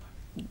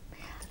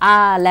ఆ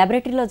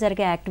ల్యాబొరేటరీలో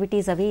జరిగే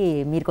యాక్టివిటీస్ అవి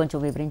మీరు కొంచెం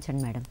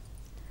వివరించండి మేడం.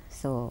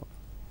 సో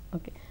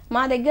ఓకే,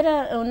 మా దగ్గర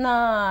ఉన్న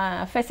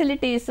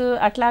ఫెసిలిటీస్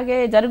అట్లాగే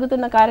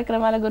జరుగుతున్న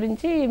కార్యక్రమాల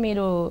గురించి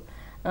మీరు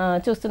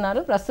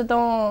చూస్తున్నారు.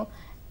 ప్రస్తుతం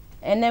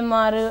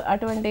ఎన్ఎంఆర్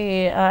అటువంటి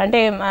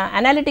అంటే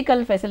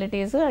అనాలిటికల్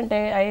ఫెసిలిటీస్, అంటే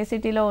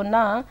ఐఐసిటీలో ఉన్న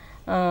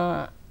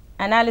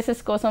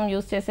అనాలిసిస్ కోసం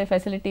యూజ్ చేసే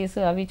ఫెసిలిటీస్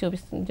అవి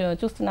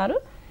చూస్తున్నారు.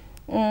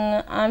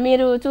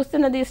 మీరు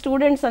చూస్తున్నది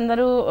స్టూడెంట్స్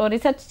అందరూ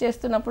రీసెర్చ్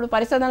చేస్తున్నప్పుడు,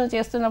 పరిశోధనలు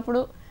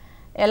చేస్తున్నప్పుడు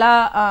ఎలా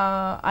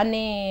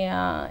అన్ని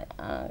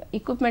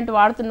ఎక్విప్మెంట్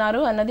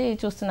వాడుతున్నారు అన్నది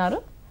చూస్తున్నారు.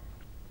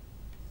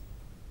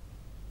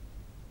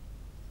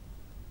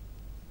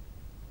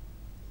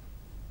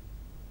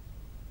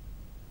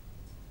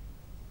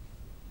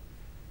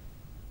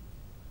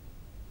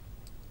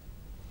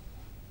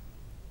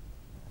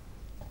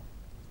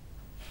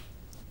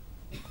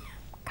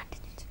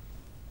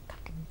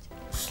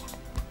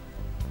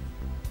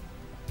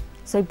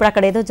 సో ఇప్పుడు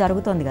అక్కడ ఏదో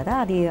జరుగుతుంది కదా,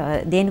 అది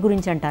దేని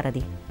గురించి అంటారు?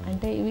 అది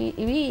అంటే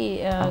ఇవి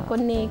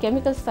కొన్ని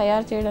కెమికల్స్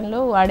తయారు చేయడంలో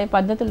వాడే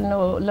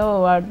పద్ధతులలో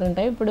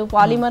వాడుతుంటాయి. ఇప్పుడు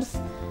పాలిమర్స్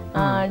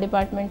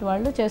డిపార్ట్మెంట్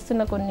వాళ్ళు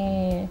చేస్తున్న కొన్ని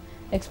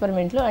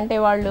ఎక్స్పెరిమెంట్లు, అంటే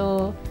వాళ్ళు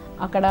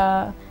అక్కడ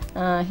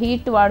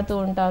హీట్ వాడుతూ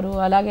ఉంటారు.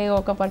 అలాగే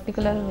ఒక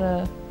పర్టికులర్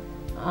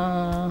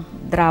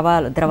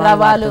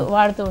ద్రవాలు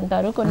వాడుతూ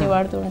ఉంటారు, కొన్ని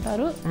వాడుతూ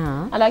ఉంటారు.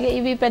 అలాగే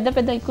ఇవి పెద్ద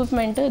పెద్ద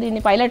ఎక్విప్మెంట్,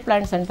 దీన్ని పైలట్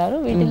ప్లాంట్స్ అంటారు.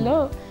 వీటిల్లో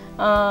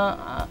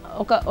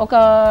ఒక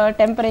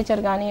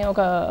టెంపరేచర్ కానీ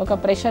ఒక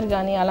ప్రెషర్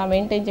కానీ అలా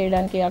మెయింటైన్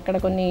చేయడానికి అక్కడ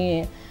కొన్ని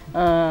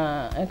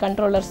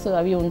కంట్రోలర్స్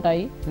అవి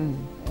ఉంటాయి.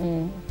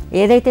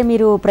 ఏదైతే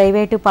మీరు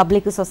ప్రైవేట్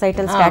పబ్లిక్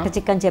సొసైటల్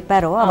స్ట్రాటజిక్ అని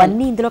చెప్పారో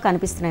అవన్నీ ఇందులో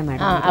కనిపిస్తున్నాయి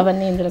మేడం.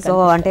 అవన్నీ ఇందులో. సో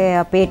అంటే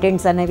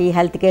పేటెంట్స్ అనేవి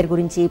హెల్త్ కేర్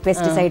గురించి,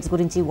 పెస్టిసైడ్స్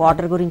గురించి,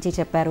 వాటర్ గురించి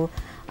చెప్పారు.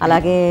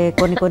 అలాగే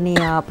కొన్ని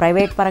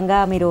ప్రైవేట్ పరంగా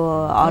మీరు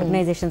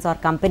ఆర్గనైజేషన్స్ ఆర్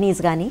కంపెనీస్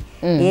కానీ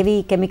ఏవి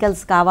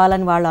కెమికల్స్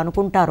కావాలని వాళ్ళు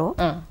అనుకుంటారో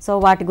సో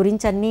వాటి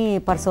గురించి అన్ని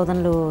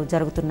పరిశోధనలు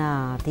జరుగుతున్న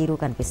తీరు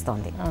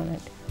కనిపిస్తోంది.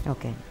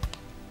 ఓకే,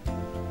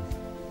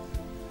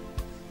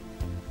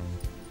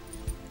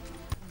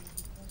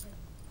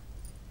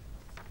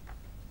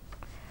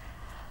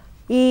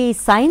 ఈ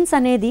సైన్స్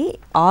అనేది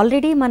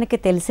ఆల్రెడీ మనకి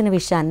తెలిసిన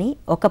విషయాన్ని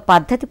ఒక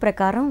పద్ధతి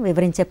ప్రకారం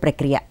వివరించే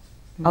ప్రక్రియ,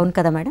 అవును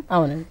కదా మేడం?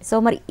 అవునండి. సో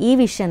మరి ఈ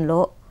విషయంలో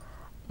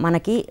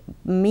మనకి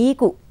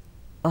మీకు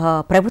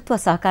ప్రభుత్వ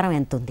సహకారం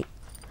ఎంత ఉంది?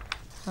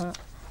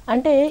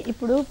 అంటే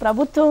ఇప్పుడు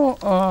ప్రభుత్వం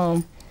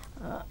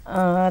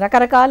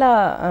రకరకాల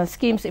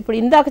స్కీమ్స్, ఇప్పుడు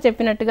ఇందాక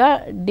చెప్పినట్టుగా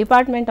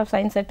డిపార్ట్మెంట్ ఆఫ్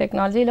సైన్స్ అండ్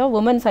టెక్నాలజీలో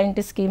ఉమెన్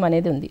సైంటిస్ట్ స్కీమ్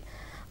అనేది ఉంది.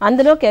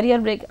 అందులో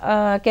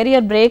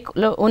కెరియర్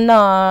బ్రేక్లో ఉన్న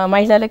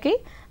మహిళలకి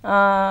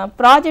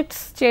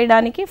ప్రాజెక్ట్స్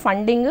చేయడానికి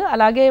ఫండింగ్,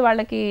 అలాగే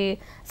వాళ్ళకి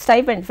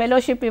స్టైపెండ్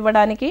ఫెలోషిప్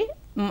ఇవ్వడానికి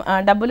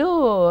డబ్బులు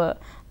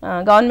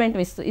గవర్నమెంట్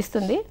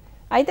ఇస్తుంది.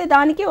 అయితే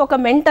దానికి ఒక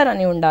మెంటర్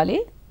అని ఉండాలి,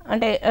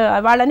 అంటే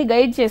వాళ్ళని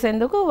గైడ్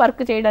చేసేందుకు,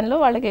 వర్క్ చేయడంలో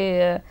వాళ్ళకి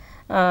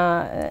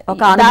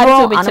దారి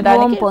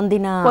చూపించడానికి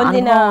పొందిన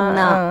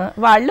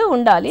వాళ్ళు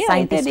ఉండాలి.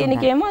 అయితే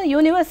దీనికి ఏమో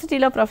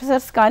యూనివర్సిటీలో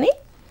ప్రొఫెసర్స్ కానీ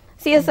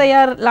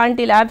సిఎస్ఐఆర్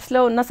లాంటి ల్యాబ్స్లో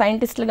ఉన్న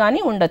సైంటిస్టులు కానీ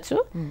ఉండొచ్చు.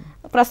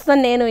 ప్రస్తుతం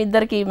నేను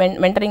ఇద్దరికి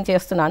మెంటరింగ్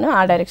చేస్తున్నాను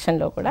ఆ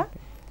డైరెక్షన్లో కూడా.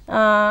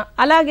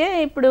 అలాగే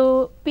ఇప్పుడు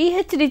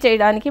పిహెచ్డి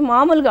చేయడానికి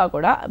మామూలుగా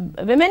కూడా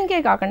విమెన్కే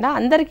కాకుండా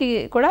అందరికీ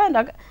కూడా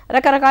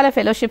రకరకాల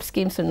ఫెలోషిప్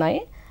స్కీమ్స్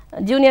ఉన్నాయి.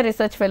 జూనియర్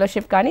రీసెర్చ్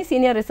ఫెలోషిప్ కానీ,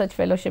 సీనియర్ రీసెర్చ్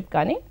ఫెలోషిప్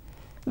కానీ.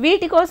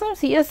 వీటి కోసం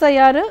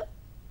సిఎస్ఐఆర్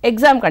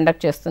ఎగ్జామ్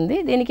కండక్ట్ చేస్తుంది.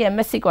 దీనికి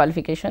ఎంఎస్సి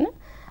క్వాలిఫికేషన్.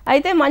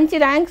 అయితే మంచి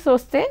ర్యాంక్స్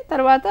వస్తే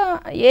తర్వాత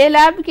ఏ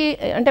ల్యాబ్కి,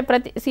 అంటే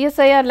ప్రతి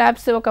సిఎస్ఐఆర్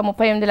ల్యాబ్స్ ఒక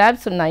 38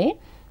 ల్యాబ్స్ ఉన్నాయి.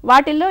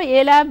 వాటిల్లో ఏ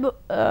ల్యాబ్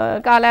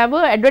ఆ ల్యాబ్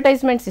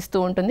అడ్వర్టైజ్మెంట్స్ ఇస్తూ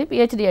ఉంటుంది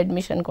పిహెచ్డి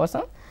అడ్మిషన్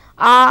కోసం.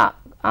 ఆ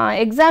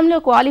ఎగ్జామ్లో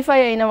క్వాలిఫై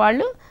అయిన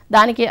వాళ్ళు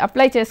దానికి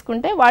అప్లై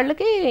చేసుకుంటే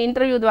వాళ్ళకి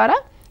ఇంటర్వ్యూ ద్వారా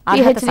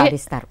పిహెచ్డి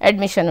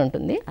అడ్మిషన్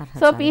ఉంటుంది.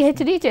 సో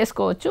పిహెచ్డి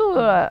చేసుకోవచ్చు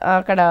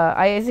అక్కడ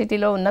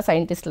ఐఐసిటీలో ఉన్న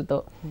సైంటిస్టులతో.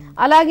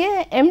 అలాగే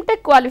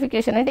ఎంటెక్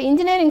క్వాలిఫికేషన్, అంటే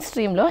ఇంజనీరింగ్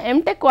స్ట్రీమ్లో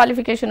ఎంటెక్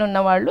క్వాలిఫికేషన్ ఉన్న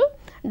వాళ్ళు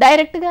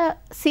డైరెక్ట్గా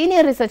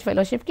సీనియర్ రీసెర్చ్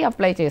ఫెలోషిప్కి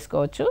అప్లై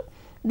చేసుకోవచ్చు.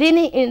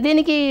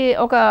 దీనికి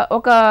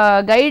ఒక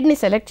గైడ్ని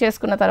సెలెక్ట్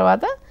చేసుకున్న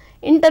తర్వాత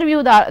ఇంటర్వ్యూ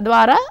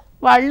ద్వారా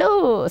వాళ్ళు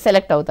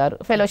సెలెక్ట్ అవుతారు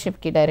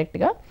ఫెలోషిప్కి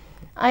డైరెక్ట్గా.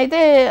 అయితే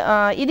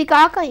ఇది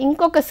కాక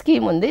ఇంకొక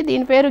స్కీమ్ ఉంది,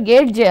 దీని పేరు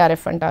గేట్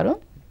జేఆర్ఎఫ్ అంటారు.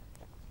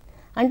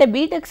 అంటే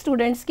బీటెక్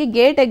స్టూడెంట్స్కి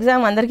గేట్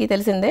ఎగ్జామ్ అందరికీ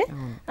తెలిసిందే.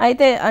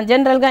 అయితే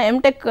జనరల్గా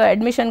ఎంటెక్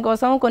అడ్మిషన్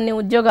కోసం, కొన్ని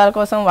ఉద్యోగాల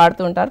కోసం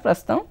వాడుతూ ఉంటారు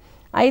ప్రస్తుతం.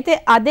 అయితే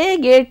అదే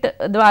గేట్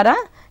ద్వారా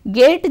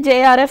గేట్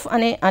జేఆర్ఎఫ్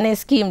అనే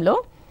స్కీమ్లో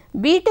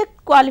బీటెక్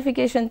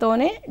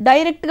క్వాలిఫికేషన్తోనే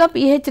డైరెక్ట్గా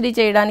పిహెచ్డి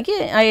చేయడానికి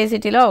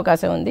ఐఐసిటీలో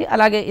అవకాశం ఉంది.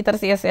 అలాగే ఇతర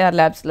సిఎస్ఐఆర్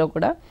ల్యాబ్స్లో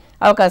కూడా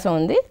అవకాశం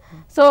ఉంది.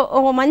 సో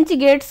ఒక మంచి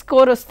గేట్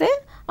స్కోర్ వస్తే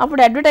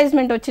అప్పుడు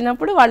అడ్వర్టైజ్మెంట్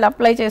వచ్చినప్పుడు వాళ్ళు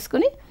అప్లై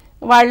చేసుకుని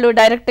వాళ్ళు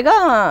డైరెక్ట్గా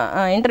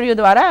ఇంటర్వ్యూ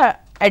ద్వారా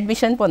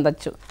అడ్మిషన్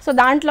పొందొచ్చు. సో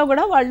దాంట్లో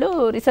కూడా వాళ్ళు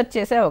రీసెర్చ్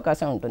చేసే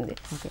అవకాశం ఉంటుంది.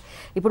 ఓకే,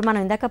 ఇప్పుడు మనం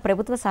ఇందాక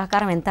ప్రభుత్వ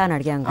సహకారం ఎంత అని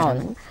అడిగాం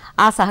కదా,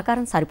 ఆ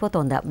సహకారం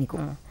సరిపోతుందా మీకు?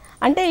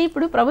 అంటే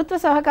ఇప్పుడు ప్రభుత్వ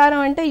సహకారం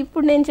అంటే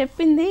ఇప్పుడు నేను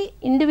చెప్పింది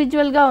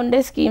ఇండివిజువల్గా ఉండే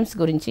స్కీమ్స్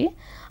గురించి.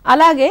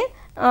 అలాగే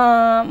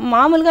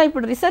మామూలుగా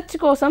ఇప్పుడు రీసెర్చ్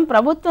కోసం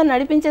ప్రభుత్వం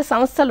నడిపించే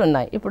సంస్థలు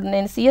ఉన్నాయి. ఇప్పుడు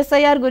నేను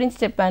సిఎస్ఐఆర్ గురించి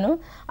చెప్పాను,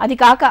 అది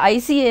కాక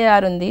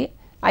ఐసిఏఆర్ ఉంది,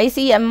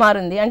 ఐసిఎంఆర్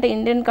ఉంది, అంటే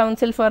Indian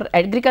council for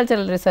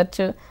agricultural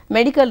research,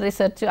 medical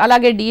research,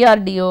 అలాగే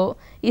డిఆర్డిఓ,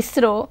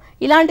 ఇస్రో,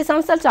 ఇలాంటి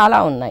సంస్థలు చాలా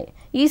ఉన్నాయి.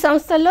 ఈ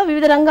సంస్థల్లో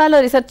వివిధ రంగాల్లో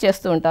రీసెర్చ్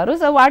చేస్తూ ఉంటారు.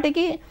 సో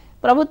వాటికి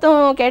ప్రభుత్వం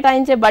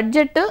కేటాయించే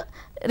బడ్జెట్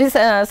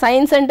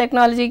సైన్స్ అండ్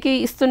టెక్నాలజీకి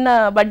ఇస్తున్న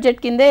బడ్జెట్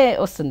కిందే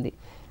వస్తుంది.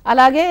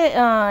 అలాగే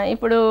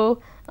ఇప్పుడు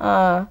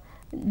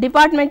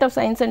department of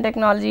science and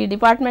technology,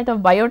 department of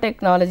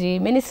biotechnology,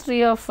 ministry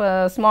of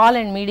small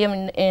and medium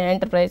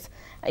enterprise,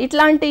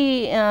 ఇట్లాంటి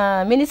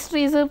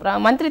మినిస్ట్రీస్,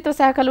 మంత్రిత్వ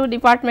శాఖలు,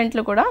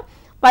 డిపార్ట్మెంట్లు కూడా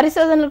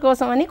పరిశోధనల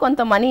కోసమని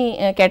కొంత మనీ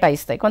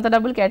కేటాయిస్తాయి, కొంత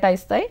డబ్బులు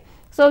కేటాయిస్తాయి.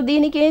 సో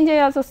దీనికి ఏం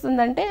చేయాల్సి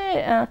వస్తుందంటే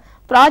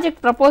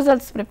ప్రాజెక్ట్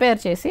ప్రపోజల్స్ ప్రిపేర్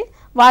చేసి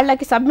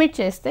వాళ్ళకి సబ్మిట్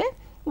చేస్తే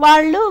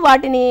వాళ్ళు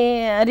వాటిని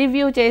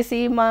రివ్యూ చేసి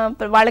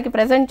వాళ్ళకి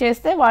ప్రజెంట్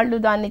చేస్తే వాళ్ళు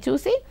దాన్ని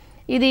చూసి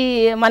ఇది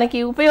మనకి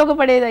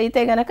ఉపయోగపడేది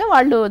అయితే కనుక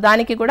వాళ్ళు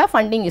దానికి కూడా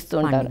ఫండింగ్ ఇస్తూ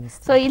ఉంటారు.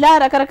 సో ఇలా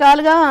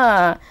రకరకాలుగా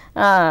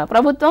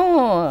ప్రభుత్వం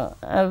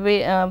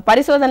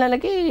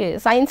పరిశోధనలకి,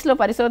 సైన్స్లో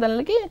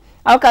పరిశోధనలకి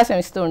అవకాశం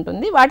ఇస్తూ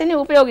ఉంటుంది. వాటిని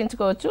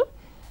ఉపయోగించుకోవచ్చు.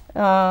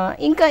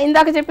 ఇంకా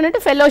ఇందాక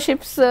చెప్పినట్టు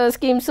ఫెలోషిప్స్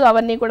స్కీమ్స్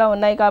అవన్నీ కూడా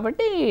ఉన్నాయి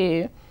కాబట్టి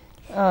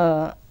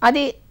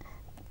అది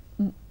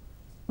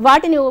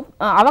వాటిని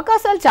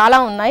అవకాశాలు చాలా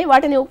ఉన్నాయి.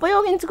 వాటిని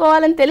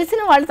ఉపయోగించుకోవాలని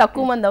తెలిసిన వాళ్ళు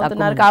తక్కువ మంది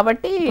అవుతున్నారు.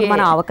 కాబట్టి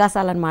మనం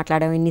అవకాశాలను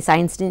మాట్లాడడం, ఇన్ని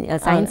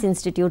సైన్స్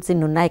ఇన్స్టిట్యూట్స్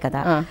ఇన్ని ఉన్నాయి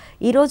కదా.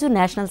 ఈరోజు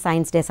నేషనల్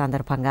సైన్స్ డే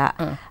సందర్భంగా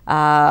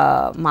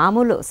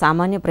మామూలు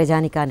సామాన్య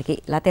ప్రజానికానికి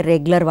లేకపోతే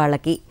రెగ్యులర్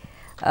వాళ్ళకి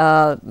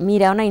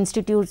మీరేమైనా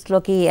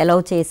ఇన్స్టిట్యూట్స్లోకి అలౌ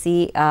చేసి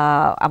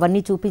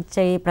అవన్నీ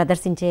చూపించే,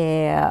 ప్రదర్శించే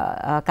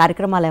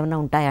కార్యక్రమాలు ఏమైనా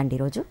ఉంటాయండి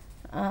ఈరోజు?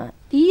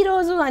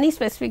 ఈరోజు అని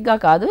స్పెసిఫిక్గా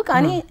కాదు,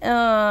 కానీ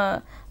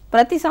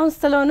ప్రతి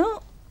సంస్థలోనూ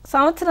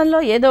సంవత్సరంలో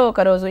ఏదో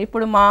ఒక రోజు,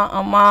 ఇప్పుడు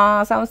మా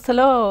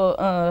సంస్థలో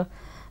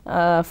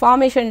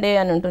ఫార్మేషన్ డే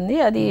అని ఉంటుంది.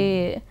 అది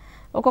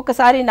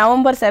ఒక్కొక్కసారి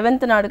November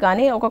 7th నాడు,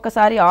 కానీ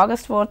ఒక్కొక్కసారి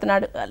August 4th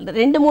నాడు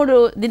 2-3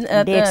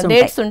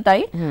 డేట్స్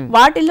ఉంటాయి.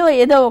 వాటిల్లో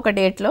ఏదో ఒక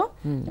డేట్లో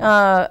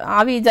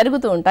అవి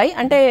జరుగుతూ ఉంటాయి.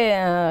 అంటే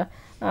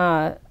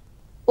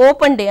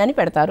ఓపెన్ డే అని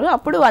పెడతారు,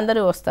 అప్పుడు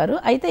అందరూ వస్తారు.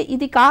 అయితే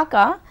ఇది కాక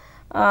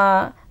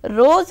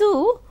రోజు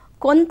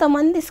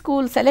కొంతమంది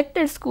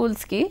సెలెక్టెడ్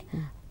స్కూల్స్కి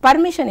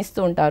పర్మిషన్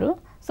ఇస్తూ ఉంటారు.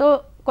 సో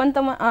కొంత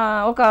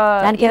ఒక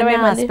 20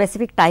 మంది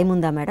స్పెసిఫిక్ టైం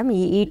ఉందా మేడం,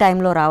 ఈ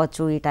టైంలో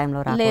రావచ్చు, ఈ టైంలో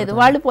లేదు,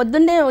 వాళ్ళు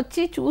పొద్దున్నే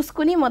వచ్చి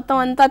చూసుకుని మొత్తం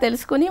అంతా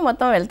తెలుసుకుని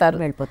మొత్తం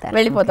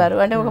వెళ్ళిపోతారు.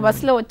 అంటే ఒక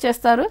బస్సులో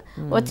వచ్చేస్తారు,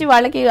 వచ్చి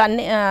వాళ్ళకి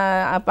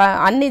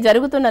అన్ని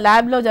జరుగుతున్న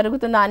ల్యాబ్లో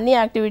జరుగుతున్న అన్ని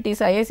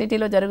యాక్టివిటీస్,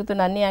 ఐఐసిటీలో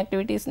జరుగుతున్న అన్ని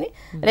యాక్టివిటీస్ని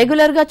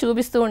రెగ్యులర్గా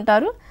చూపిస్తూ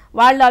ఉంటారు.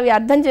 వాళ్ళు అవి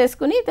అర్థం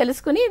చేసుకుని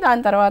తెలుసుకుని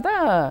దాని తర్వాత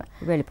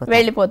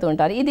వెళ్ళిపోతూ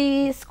ఉంటారు. ఇది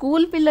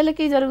స్కూల్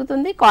పిల్లలకి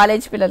జరుగుతుంది,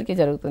 కాలేజ్ పిల్లలకి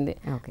జరుగుతుంది.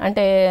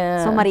 అంటే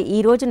సో మరి ఈ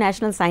రోజు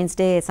నేషనల్ సైన్స్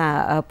డే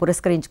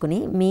పురస్కరించుకుని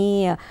మీ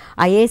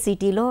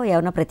ఐఐసిటీలో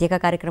ఏమైనా ప్రత్యేక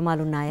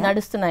కార్యక్రమాలు ఉన్నాయా?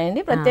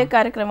 నడుస్తున్నాయండి, ప్రత్యేక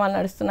కార్యక్రమాలు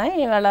నడుస్తున్నాయి.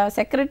 ఇవాళ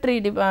secretary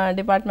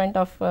department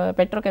of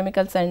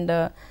petrochemicals and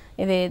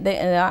ఇది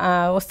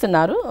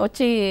వస్తున్నారు,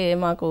 వచ్చి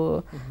మాకు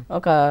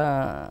ఒక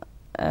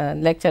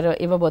లెక్చర్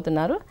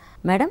ఇవ్వబోతున్నారు.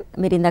 మేడం,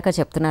 మీరు ఇందాక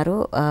చెప్తున్నారు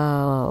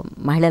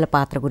మహిళల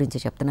పాత్ర గురించి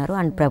చెప్తున్నారు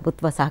అండ్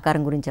ప్రభుత్వ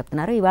సహకారం గురించి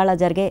చెప్తున్నారు, ఇవాళ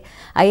జరిగే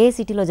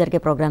ఐఐసిటీలో జరిగే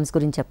ప్రోగ్రామ్స్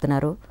గురించి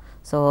చెప్తున్నారు.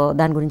 సో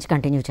దాని గురించి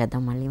కంటిన్యూ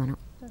చేద్దాం మళ్ళీ మనం.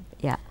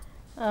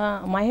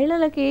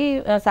 మహిళలకి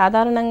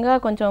సాధారణంగా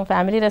కొంచెం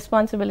ఫ్యామిలీ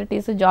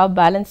రెస్పాన్సిబిలిటీస్, జాబ్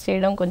బ్యాలెన్స్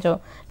చేయడం కొంచెం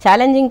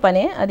ఛాలెంజింగ్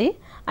పనే అది.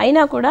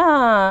 అయినా కూడా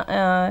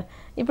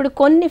ఇప్పుడు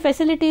కొన్ని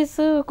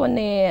ఫెసిలిటీస్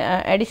కొన్ని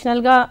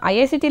అడిషనల్గా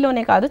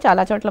ఐఐసిటీలోనే కాదు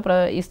చాలా చోట్ల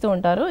ఇస్తూ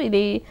ఉంటారు.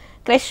 ఇది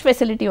క్రెష్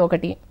ఫెసిలిటీ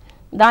ఒకటి,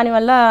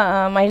 దానివల్ల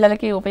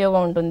మహిళలకి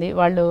ఉపయోగం ఉంటుంది,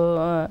 వాళ్ళు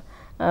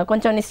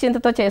కొంచెం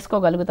నిశ్చింతతో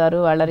చేసుకోగలుగుతారు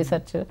వాళ్ళ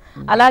రీసెర్చ్.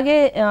 అలాగే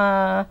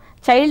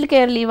చైల్డ్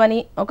కేర్ లీవ్ అని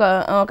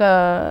ఒక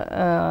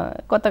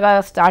కొత్తగా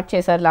స్టార్ట్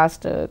చేశారు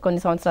లాస్ట్ కొన్ని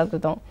సంవత్సరాల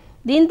క్రితం.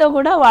 దీంతో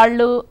కూడా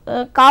వాళ్ళు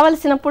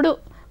కావలసినప్పుడు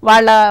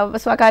వాళ్ళ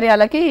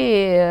స్వకార్యాలకి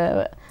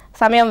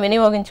సమయం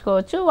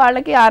వినియోగించుకోవచ్చు,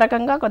 వాళ్ళకి ఆ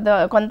రకంగా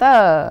కొంత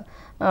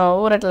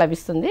ఊరట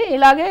లభిస్తుంది.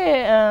 ఇలాగే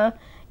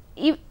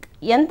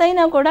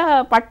ఎంతైనా కూడా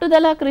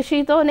పట్టుదల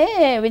కృషితోనే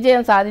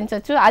విజయం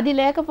సాధించవచ్చు. అది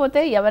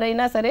లేకపోతే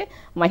ఎవరైనా సరే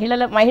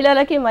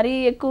మహిళలకి మరీ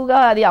ఎక్కువగా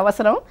అది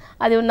అవసరం,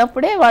 అది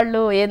ఉన్నప్పుడే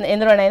వాళ్ళు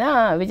ఎందులోనైనా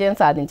విజయం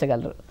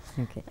సాధించగలరు.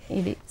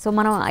 ఇది సో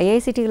మనం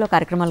ఐఐసిటీలో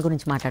కార్యక్రమాల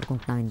గురించి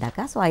మాట్లాడుకుంటున్నాం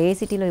ఇందాక. సో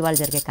ఐఐసిటీలో ఇవాళ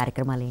జరిగే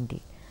కార్యక్రమాలు ఏంటి?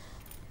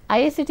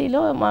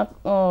 ఐఐసిటీలో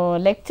మాకు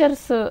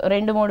లెక్చర్స్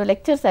 2-3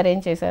 లెక్చర్స్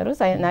అరేంజ్ చేశారు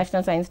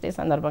నేషనల్ సైన్స్ డే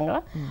సందర్భంగా.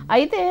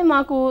 అయితే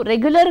మాకు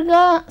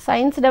రెగ్యులర్గా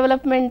సైన్స్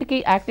డెవలప్మెంట్కి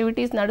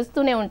యాక్టివిటీస్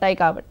నడుస్తూనే ఉంటాయి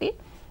కాబట్టి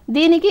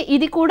దీనికి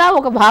ఇది కూడా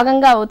ఒక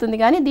భాగంగా అవుతుంది,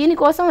 కానీ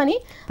దీనికోసం అని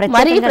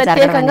మరీ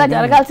ప్రత్యేకంగా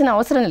జరగాల్సిన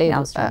అవసరం లేదు.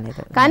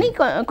 కానీ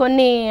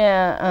కొన్ని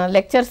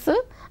లెక్చర్స్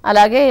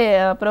అలాగే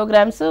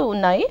ప్రోగ్రామ్స్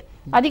ఉన్నాయి.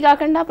 అది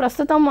కాకుండా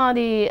ప్రస్తుతం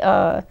అది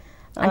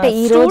అంటే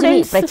ఈ రోజు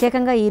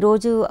ప్రత్యేకంగా ఈ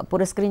రోజు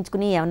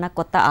పురస్కరించుకుని ఏమన్నా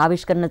కొత్త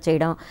ఆవిష్కరణ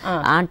చేయడం,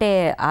 అంటే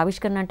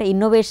ఆవిష్కరణ అంటే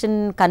ఇన్నోవేషన్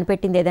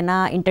కనిపెట్టింది ఏదైనా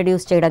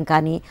ఇంట్రడ్యూస్ చేయడం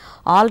కానీ,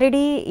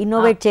 ఆల్రెడీ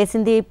ఇన్నోవేట్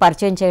చేసింది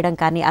పరిచయం చేయడం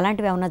కానీ,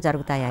 అలాంటివి ఏమన్నా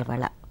జరుగుతాయా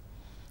ఇవాళ?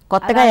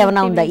 కొత్తగా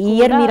ఏమైనా ఉందా ఈ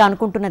ఇయర్ మీరు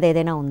అనుకుంటున్నది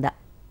ఏదైనా ఉందా?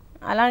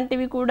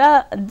 అలాంటివి కూడా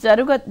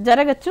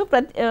జరగచ్చు.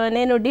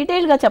 నేను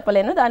డీటెయిల్గా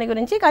చెప్పలేను దాని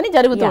గురించి, కానీ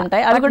జరుగుతూ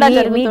ఉంటాయి. అవి కూడా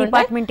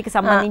డిపార్ట్మెంట్కి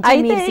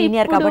సంబంధించి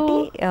సీనియర్ కాబట్టి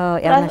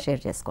ఏమైనా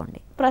షేర్ చేసుకోండి.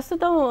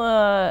 ప్రస్తుతం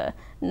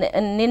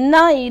నిన్న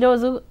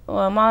ఈరోజు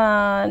మా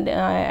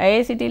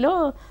ఐఐసిటీలో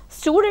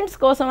స్టూడెంట్స్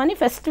కోసం అని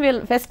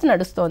ఫెస్ట్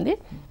నడుస్తోంది.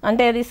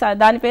 అంటే అది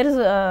దాని పేరు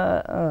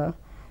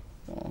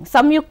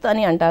సంయుక్త్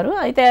అని అంటారు.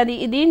 అయితే అది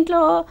దీంట్లో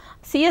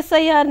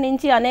సిఎస్ఐఆర్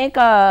నుంచి అనేక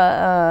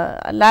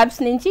ల్యాబ్స్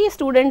నుంచి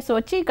స్టూడెంట్స్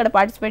వచ్చి ఇక్కడ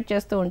పార్టిసిపేట్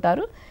చేస్తూ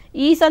ఉంటారు.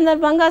 ఈ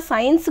సందర్భంగా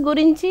సైన్స్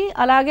గురించి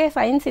అలాగే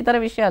సైన్స్ ఇతర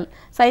విషయాలు,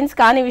 సైన్స్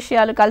కాని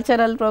విషయాలు,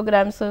 కల్చరల్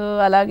ప్రోగ్రామ్స్,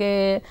 అలాగే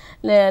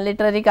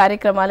లిటరరీ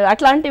కార్యక్రమాలు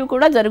అట్లాంటివి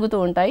కూడా జరుగుతూ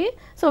ఉంటాయి.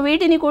 సో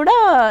వీటిని కూడా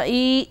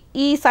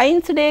ఈ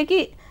సైన్స్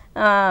డేకి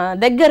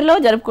దగ్గరలో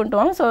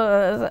జరుపుకుంటాం. సో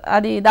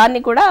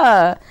దాన్ని కూడా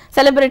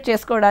సెలబ్రేట్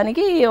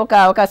చేసుకోవడానికి ఒక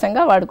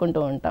అవకాశంగా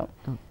వాడుకుంటూ ఉంటాం.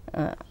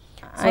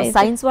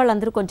 సైన్స్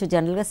వాళ్ళందరూ కొంచెం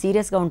జనరల్గా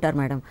సీరియస్గా ఉంటారు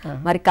మేడం,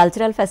 మరి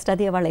కల్చరల్ ఫెస్ట్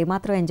అది వాళ్ళు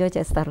ఏమాత్రం ఎంజాయ్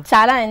చేస్తారు?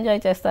 చాలా ఎంజాయ్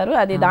చేస్తారు.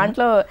 అది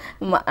దాంట్లో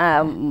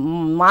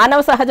మానవ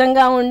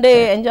సహజంగా ఉండే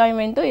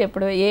ఎంజాయ్మెంట్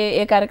ఎప్పుడు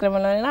ఏ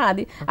కార్యక్రమంలోనైనా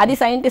అది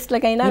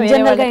సైంటిస్టులకైనా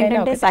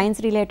ఏంటంటే సైన్స్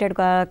రిలేటెడ్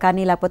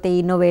కానీ లేకపోతే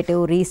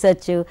ఇన్నోవేటివ్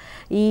రీసెర్చ్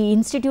ఈ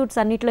ఇన్స్టిట్యూట్స్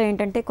అన్నిట్లో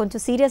ఏంటంటే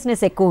కొంచెం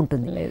సీరియస్నెస్ ఎక్కువ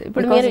ఉంటుంది. లేదు,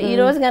 ఇప్పుడు మీరు ఈ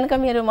రోజు కనుక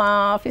మీరు మా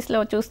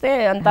ఆఫీస్లో చూస్తే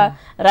అంత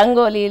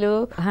రంగోలీలు,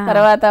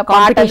 తర్వాత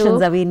పాటలు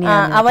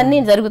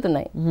అవన్నీ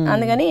జరుగుతున్నాయి.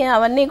 అందుకని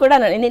అవన్నీ కూడా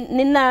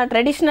నిన్న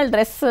ట్రెడిషనల్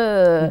డ్రెస్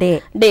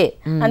డే,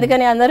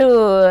 అందుకని అందరూ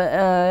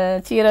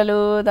చీరలు,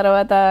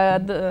 తర్వాత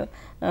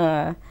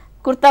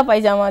కుర్తా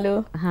పైజామాలు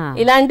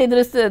ఇలాంటి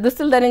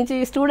దుస్తులు ధరించి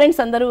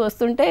స్టూడెంట్స్ అందరూ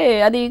వస్తుంటే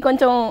అది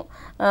కొంచెం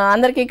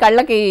అందరికి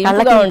కళ్ళకి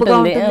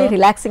ఉంటుంది,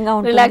 రిలాక్సింగ్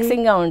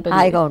గా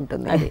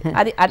ఉంటుంది.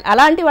 అది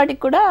అలాంటి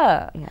వాటికి కూడా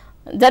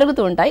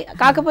జరుగుతూ ఉంటాయి.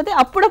 కాకపోతే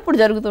అప్పుడప్పుడు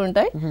జరుగుతూ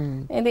ఉంటాయి.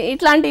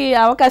 ఇట్లాంటి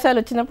అవకాశాలు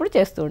వచ్చినప్పుడు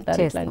చేస్తూ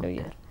ఉంటారు ఇట్లాంటివి.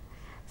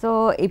 సో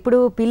ఇప్పుడు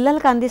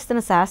పిల్లలకు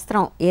అందిస్తున్న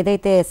శాస్త్రం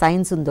ఏదైతే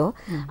సైన్స్ ఉందో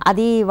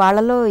అది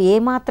వాళ్ళలో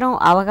ఏమాత్రం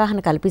అవగాహన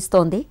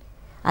కల్పిస్తోంది,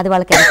 అది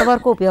వాళ్ళకి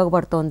ఎంతవరకు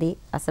ఉపయోగపడుతోంది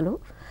అసలు,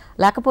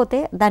 లేకపోతే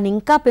దాన్ని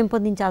ఇంకా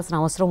పెంపొందించాల్సిన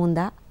అవసరం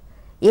ఉందా,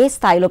 ఏ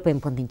స్థాయిలో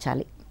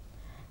పెంపొందించాలి?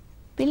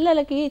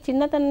 పిల్లలకి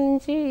చిన్నతనం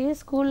నుంచి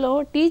స్కూల్లో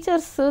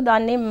టీచర్స్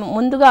దాన్ని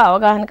ముందుగా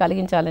అవగాహన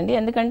కలిగించాలండి.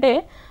 ఎందుకంటే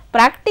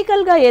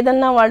ప్రాక్టికల్గా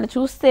ఏదన్నా వాళ్ళు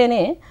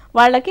చూస్తేనే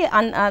వాళ్ళకి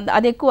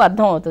అది ఎక్కువ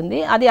అర్థం అవుతుంది.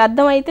 అది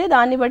అర్థమైతే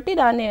దాన్ని బట్టి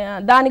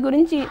దాని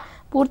గురించి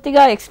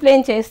పూర్తిగా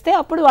ఎక్స్ప్లెయిన్ చేస్తే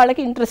అప్పుడు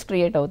వాళ్ళకి ఇంట్రెస్ట్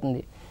క్రియేట్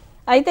అవుతుంది.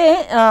 అయితే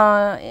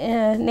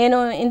నేను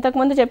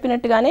ఇంతకుముందు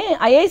చెప్పినట్టుగానే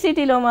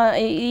ఐఐసిటీలో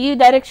ఈ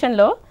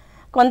డైరెక్షన్లో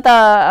కొంత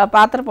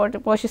పాత్ర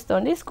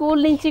పోషిస్తోంది. స్కూల్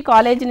నుంచి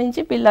కాలేజ్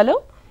నుంచి పిల్లలు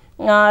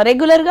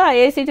రెగ్యులర్గా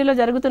ఐఐసిటీలో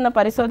జరుగుతున్న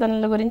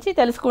పరిశోధనల గురించి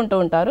తెలుసుకుంటూ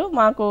ఉంటారు.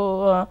 మాకు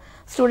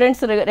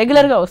స్టూడెంట్స్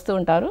రెగ్యులర్గా వస్తూ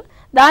ఉంటారు.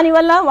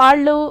 దానివల్ల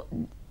వాళ్ళు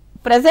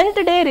ప్రజెంట్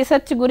డే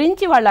రీసెర్చ్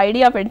గురించి వాళ్ళ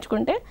ఐడియా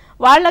పెంచుకుంటే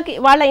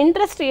వాళ్ళ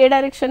ఇంట్రెస్ట్ ఏ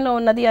డైరెక్షన్లో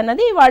ఉన్నది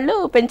అన్నది వాళ్ళు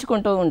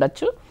పెంచుకుంటూ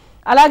ఉండొచ్చు.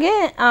 అలాగే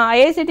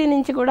ఐఐసిటీ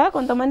నుంచి కూడా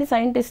కొంతమంది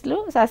సైంటిస్టులు,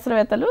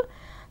 శాస్త్రవేత్తలు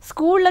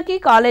స్కూళ్ళకి,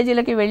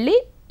 కాలేజీలకి వెళ్ళి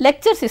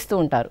లెక్చర్స్ ఇస్తూ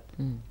ఉంటారు.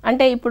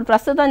 అంటే ఇప్పుడు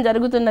ప్రస్తుతం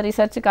జరుగుతున్న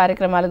రీసెర్చ్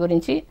కార్యక్రమాల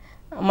గురించి,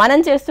 మనం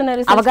చేస్తున్న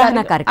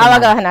అవగాహన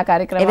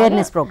కార్యక్రమాలు,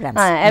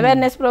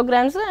 అవేర్నెస్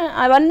ప్రోగ్రామ్స్,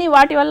 అవన్నీ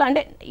వాటి వల్ల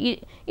అంటే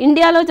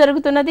ఇండియాలో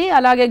జరుగుతున్నది,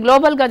 అలాగే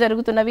గ్లోబల్గా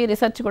జరుగుతున్నవి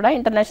రీసెర్చ్ కూడా,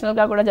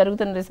 ఇంటర్నేషనల్గా కూడా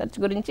జరుగుతున్న రీసెర్చ్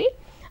గురించి,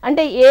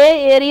 అంటే ఏ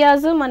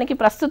ఏరియాస్ మనకి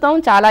ప్రస్తుతం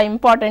చాలా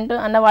ఇంపార్టెంట్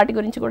అన్న వాటి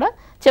గురించి కూడా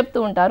చెప్తూ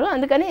ఉంటారు.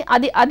 అందుకని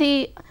అది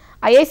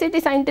ఐఐసిటీ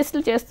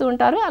సైంటిస్టులు చేస్తూ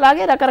ఉంటారు.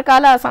 అలాగే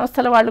రకరకాల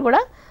సంస్థల వాళ్ళు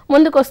కూడా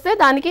ముందుకు వస్తే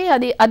దానికి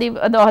అది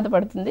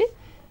దోహదపడుతుంది.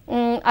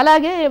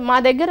 అలాగే మా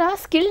దగ్గర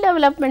స్కిల్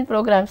డెవలప్మెంట్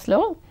ప్రోగ్రామ్స్లో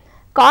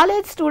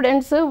కాలేజ్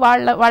స్టూడెంట్స్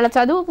వాళ్ళ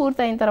చదువు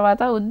పూర్తయిన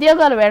తర్వాత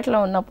ఉద్యోగాల వేటలో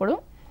ఉన్నప్పుడు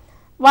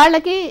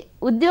వాళ్ళకి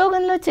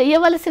ఉద్యోగంలో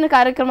చేయవలసిన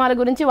కార్యక్రమాల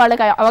గురించి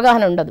వాళ్ళకి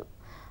అవగాహన ఉండదు.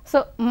 సో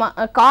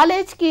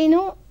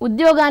కాలేజ్కిను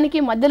ఉద్యోగానికి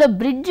మధ్యలో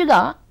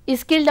బ్రిడ్జ్గా ఈ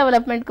స్కిల్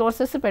డెవలప్మెంట్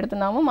కోర్సెస్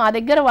పెడుతున్నాము. మా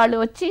దగ్గర వాళ్ళు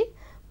వచ్చి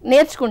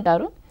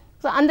నేర్చుకుంటారు.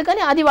 సో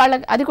అందుకని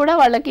అది కూడా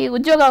వాళ్ళకి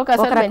ఉద్యోగ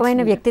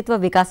అవకాశాలు, వ్యక్తిత్వ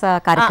వికాస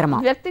కార్యక్రమం,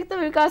 వ్యక్తిత్వ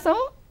వికాసం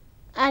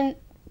అండ్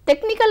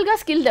టెక్నికల్గా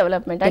స్కిల్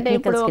డెవలప్మెంట్. అంటే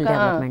ఇప్పుడు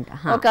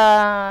ఒక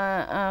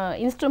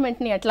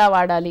ఇన్స్ట్రుమెంట్ని ఎట్లా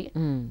వాడాలి,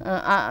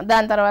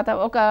 దాని తర్వాత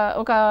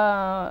ఒక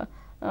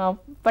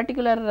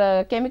పర్టికులర్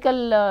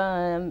కెమికల్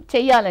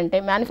చెయ్యాలంటే,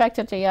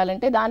 మ్యానుఫ్యాక్చర్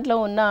చేయాలంటే దాంట్లో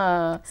ఉన్న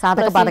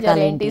సాధక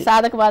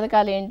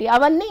బాధకాలు ఏంటి,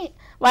 అవన్నీ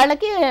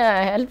వాళ్ళకి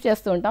హెల్ప్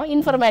చేస్తూ ఉంటాం.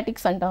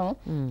 ఇన్ఫర్మాటిక్స్ అంటాం.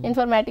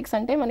 ఇన్ఫర్మాటిక్స్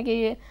అంటే మనకి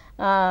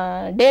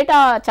డేటా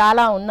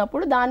చాలా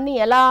ఉన్నప్పుడు దాన్ని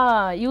ఎలా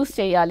యూస్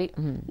చేయాలి,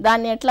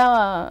 దాన్ని ఎట్లా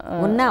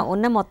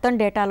ఉన్న మొత్తం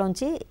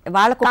డేటాలోంచి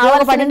వాళ్ళకు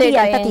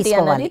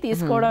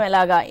తీసుకోవడం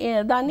ఎలాగా,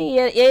 దాన్ని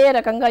ఏ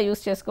రకంగా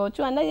యూస్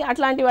చేసుకోవచ్చు అన్నది,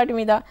 అట్లాంటి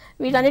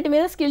వీటన్నిటి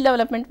మీద స్కిల్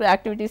డెవలప్మెంట్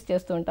యాక్టివిటీస్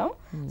చేస్తూ ఉంటాం.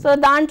 సో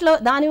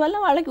దానివల్ల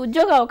వాళ్ళకి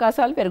ఉద్యోగ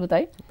అవకాశాలు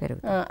పెరుగుతాయి.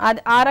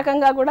 ఆ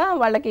రకంగా కూడా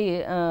వాళ్ళకి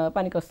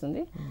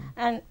పనికొస్తుంది.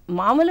 అండ్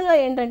మామూలుగా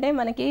ఏంటంటే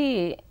మనకి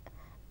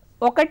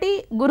ఒకటి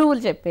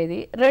గురువులు చెప్పేది,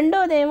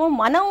 రెండోదేమో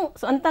మనం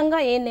సొంతంగా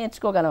ఏం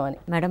నేర్చుకోగలమని.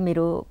 మేడం,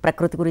 మీరు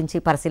ప్రకృతి గురించి,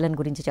 పరిశీలన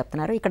గురించి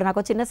చెప్తున్నారు. ఇక్కడ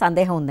నాకు చిన్న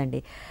సందేహం ఉందండి.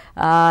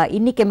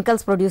 ఇన్ని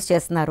కెమికల్స్ ప్రొడ్యూస్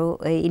చేస్తున్నారు,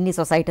 ఇన్ని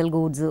సొసైటల్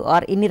గూడ్స్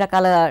ఆర్ ఇన్ని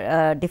రకాల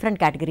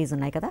డిఫరెంట్ కేటగిరీస్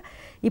ఉన్నాయి కదా.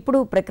 ఇప్పుడు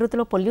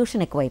ప్రకృతిలో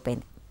పొల్యూషన్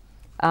ఎక్కువైపోయింది,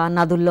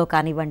 నదుల్లో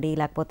కానివ్వండి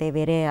లేకపోతే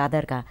వేరే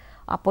అదర్గా.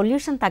 ఆ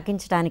పొల్యూషన్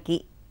తగ్గించడానికి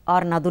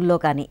ఆర్ నదుల్లో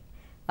కానీ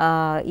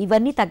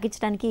ఇవన్నీ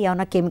తగ్గించడానికి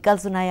ఏమైనా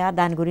కెమికల్స్ ఉన్నాయా,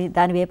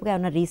 దాని వైపుగా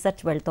ఏమైనా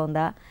రీసెర్చ్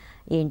వెళ్తోందా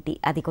ఏంటి,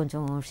 అది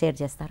కొంచెం షేర్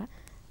చేస్తారా?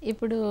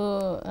 ఇప్పుడు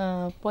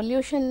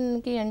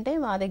పొల్యూషన్కి అంటే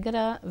మా దగ్గర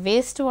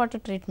వేస్ట్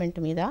వాటర్ ట్రీట్మెంట్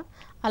మీద,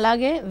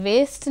 అలాగే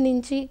వేస్ట్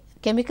నుంచి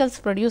కెమికల్స్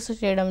ప్రొడ్యూస్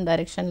చేయడం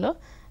డైరెక్షన్లో,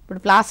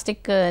 ఇప్పుడు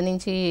ప్లాస్టిక్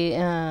నుంచి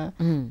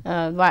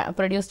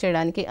ప్రొడ్యూస్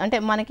చేయడానికి, అంటే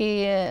మనకి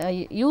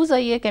యూజ్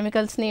అయ్యే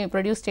కెమికల్స్ని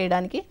ప్రొడ్యూస్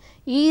చేయడానికి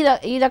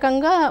ఈ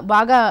రకంగా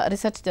బాగా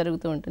రీసెర్చ్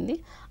జరుగుతూ ఉంటుంది.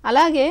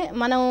 అలాగే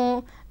మనం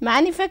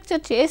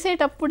మ్యానుఫ్యాక్చర్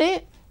చేసేటప్పుడే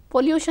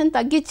పొల్యూషన్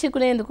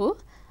తగ్గించుకునేందుకు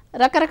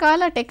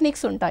రకరకాల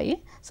టెక్నిక్స్ ఉంటాయి.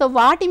 సో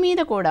వాటి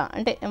మీద కూడా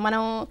అంటే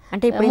మనం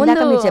అంటే ఇప్పుడు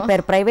ఇందాక మీరు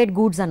చెప్పారు ప్రైవేట్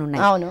గూడ్స్ అని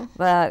ఉన్నాయి. అవును,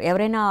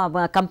 ఎవరైనా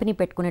కంపెనీ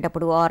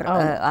పెట్టుకునేటప్పుడు ఆర్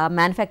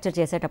మ్యానుఫ్యాక్చర్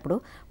చేసేటప్పుడు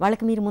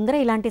వాళ్ళకి మీరు ముందర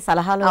ఇలాంటి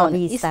సలహాలు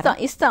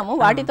ఇస్తాము.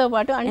 వాటితో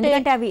పాటు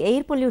అంటే అవి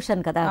ఎయిర్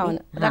పొల్యూషన్ కదా.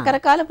 అవును,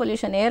 రకరకాల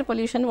pollution, air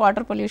pollution,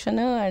 water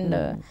pollution and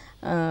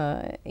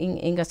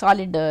ఇంకా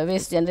సాలిడ్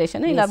వేస్ట్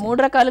జనరేషన్, ఇలా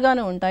 3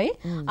 రకాలుగానే ఉంటాయి.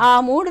 ఆ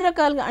 3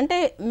 రకాలుగా అంటే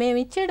మేము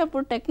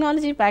ఇచ్చేటప్పుడు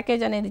టెక్నాలజీ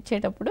ప్యాకేజ్ అనేది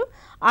ఇచ్చేటప్పుడు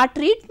ఆ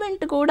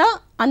ట్రీట్మెంట్ కూడా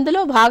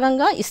అందులో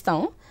భాగంగా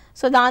ఇస్తాము.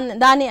 సో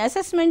దాని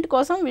అసెస్మెంట్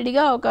కోసం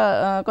విడిగా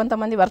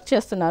కొంతమంది వర్క్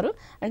చేస్తున్నారు.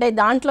 అంటే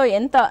దాంట్లో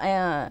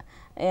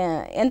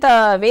ఎంత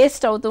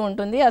వేస్ట్ అవుతూ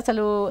ఉంటుంది,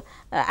 అసలు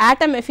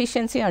యాటమ్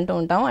ఎఫిషియన్సీ అంటూ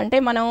ఉంటాం. అంటే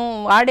మనం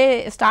వాడే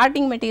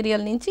స్టార్టింగ్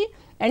మెటీరియల్ నుంచి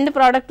ఎండ్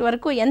ప్రోడక్ట్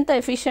వరకు ఎంత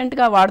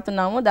ఎఫిషియెంట్గా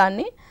వాడుతున్నాము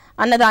దాన్ని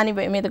అన్న దాని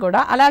మీద కూడా.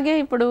 అలాగే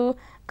ఇప్పుడు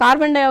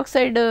కార్బన్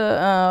డైఆక్సైడ్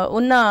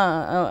ఉన్న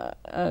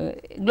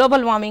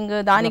గ్లోబల్ వార్మింగ్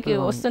దానికి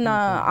వస్తున్న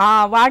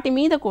వాటి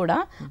మీద కూడా,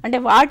 అంటే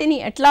వాటిని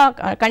ఎట్లా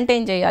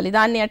కంటైన్ చేయాలి,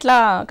 దాన్ని ఎట్లా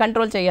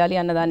కంట్రోల్ చేయాలి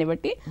అన్న దాన్ని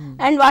బట్టి,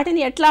 అండ్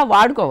వాటిని ఎట్లా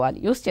వాడుకోవాలి,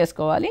 యూస్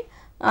చేసుకోవాలి,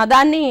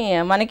 దాన్ని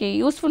మనకి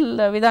యూస్ఫుల్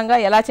విధంగా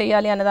ఎలా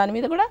చేయాలి అన్న దాని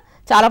మీద కూడా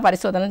చాలా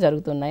పరిశోధనలు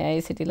జరుగుతున్నాయి.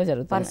 ఐఐసిటీలో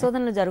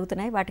పరిశోధనలు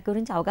జరుగుతున్నాయి. వాటి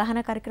గురించి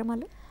అవగాహన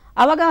కార్యక్రమాలు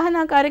అవగాహన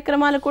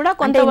కార్యక్రమాలు కూడా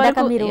అంటే ఇందాక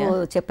కొంతవరకు మీరు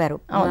చెప్పారు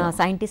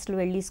సైంటిస్టులు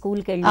వెళ్ళి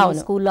స్కూల్కి వెళ్ళి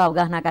స్కూల్లో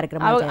అవగాహన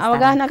కార్యక్రమాలు చేస్తారు.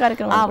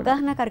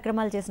 అవగాహన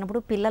కార్యక్రమాలు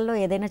చేసినప్పుడు పిల్లల్లో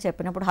ఏదైనా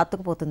చెప్పినప్పుడు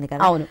హత్తుకుపోతుంది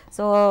కదా.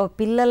 సో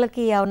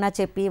పిల్లలకి ఏమన్నా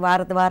చెప్పి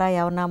వారి ద్వారా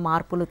ఏమన్నా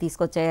మార్పులు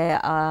తీసుకొచ్చే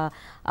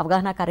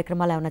అవగాహన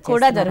కార్యక్రమాలు ఏమైనా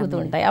కూడా జరుగుతూ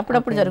ఉంటాయి,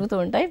 అప్పుడప్పుడు జరుగుతూ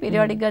ఉంటాయి,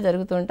 పీరియాడిక్ గా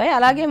జరుగుతూ ఉంటాయి.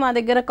 అలాగే మా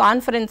దగ్గర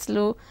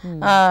కాన్ఫరెన్స్లు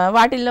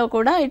వాటిల్లో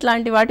కూడా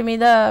ఇట్లాంటి వాటి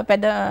మీద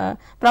పెద్ద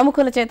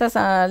ప్రముఖుల చేత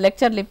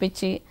లెక్చర్లు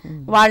ఇప్పించి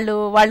వాళ్ళు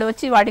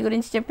వచ్చి వాటి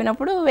గురించి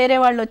చెప్పినప్పుడు వేరే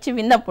వాళ్ళు వచ్చి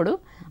విన్నప్పుడు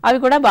అవి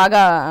కూడా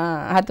బాగా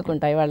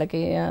హత్తుకుంటాయి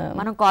వాళ్ళకి.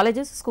 మనం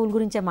కాలేజెస్ స్కూల్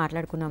గురించే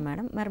మాట్లాడుకున్నాం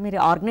మేడం. మరి మీరు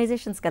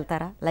ఆర్గనైజేషన్స్కి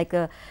వెళ్తారా? లైక్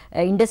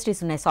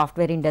ఇండస్ట్రీస్ ఉన్నాయి,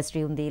 సాఫ్ట్వేర్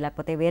ఇండస్ట్రీ ఉంది,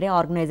 లేకపోతే వేరే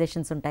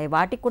ఆర్గనైజేషన్స్ ఉంటాయి,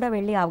 వాటికి కూడా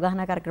వెళ్ళి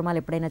అవగాహన కార్యక్రమాలు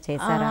ఎప్పుడైనా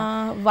చేశారా?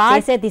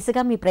 చేసే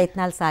దిశగా మీ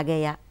ప్రయత్నాలు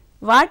సాగాయా?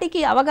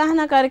 వాటికి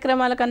అవగాహన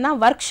కార్యక్రమాల కన్నా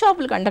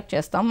వర్క్షాప్లు కండక్ట్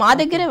చేస్తాం. మా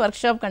దగ్గరే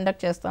వర్క్షాప్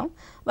కండక్ట్ చేస్తాం.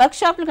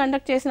 వర్క్షాప్లు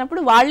కండక్ట్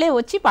చేసినప్పుడు వాళ్ళే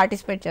వచ్చి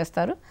పార్టిసిపేట్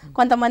చేస్తారు,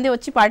 కొంతమంది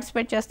వచ్చి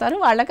పార్టిసిపేట్ చేస్తారు,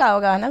 వాళ్ళకి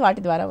అవగాహన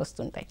వాటి ద్వారా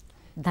వస్తుంటాయి.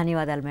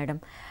 ధన్యవాదాలు మేడం.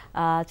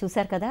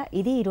 చూశారు కదా,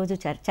 ఇది ఈరోజు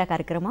చర్చా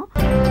కార్యక్రమం.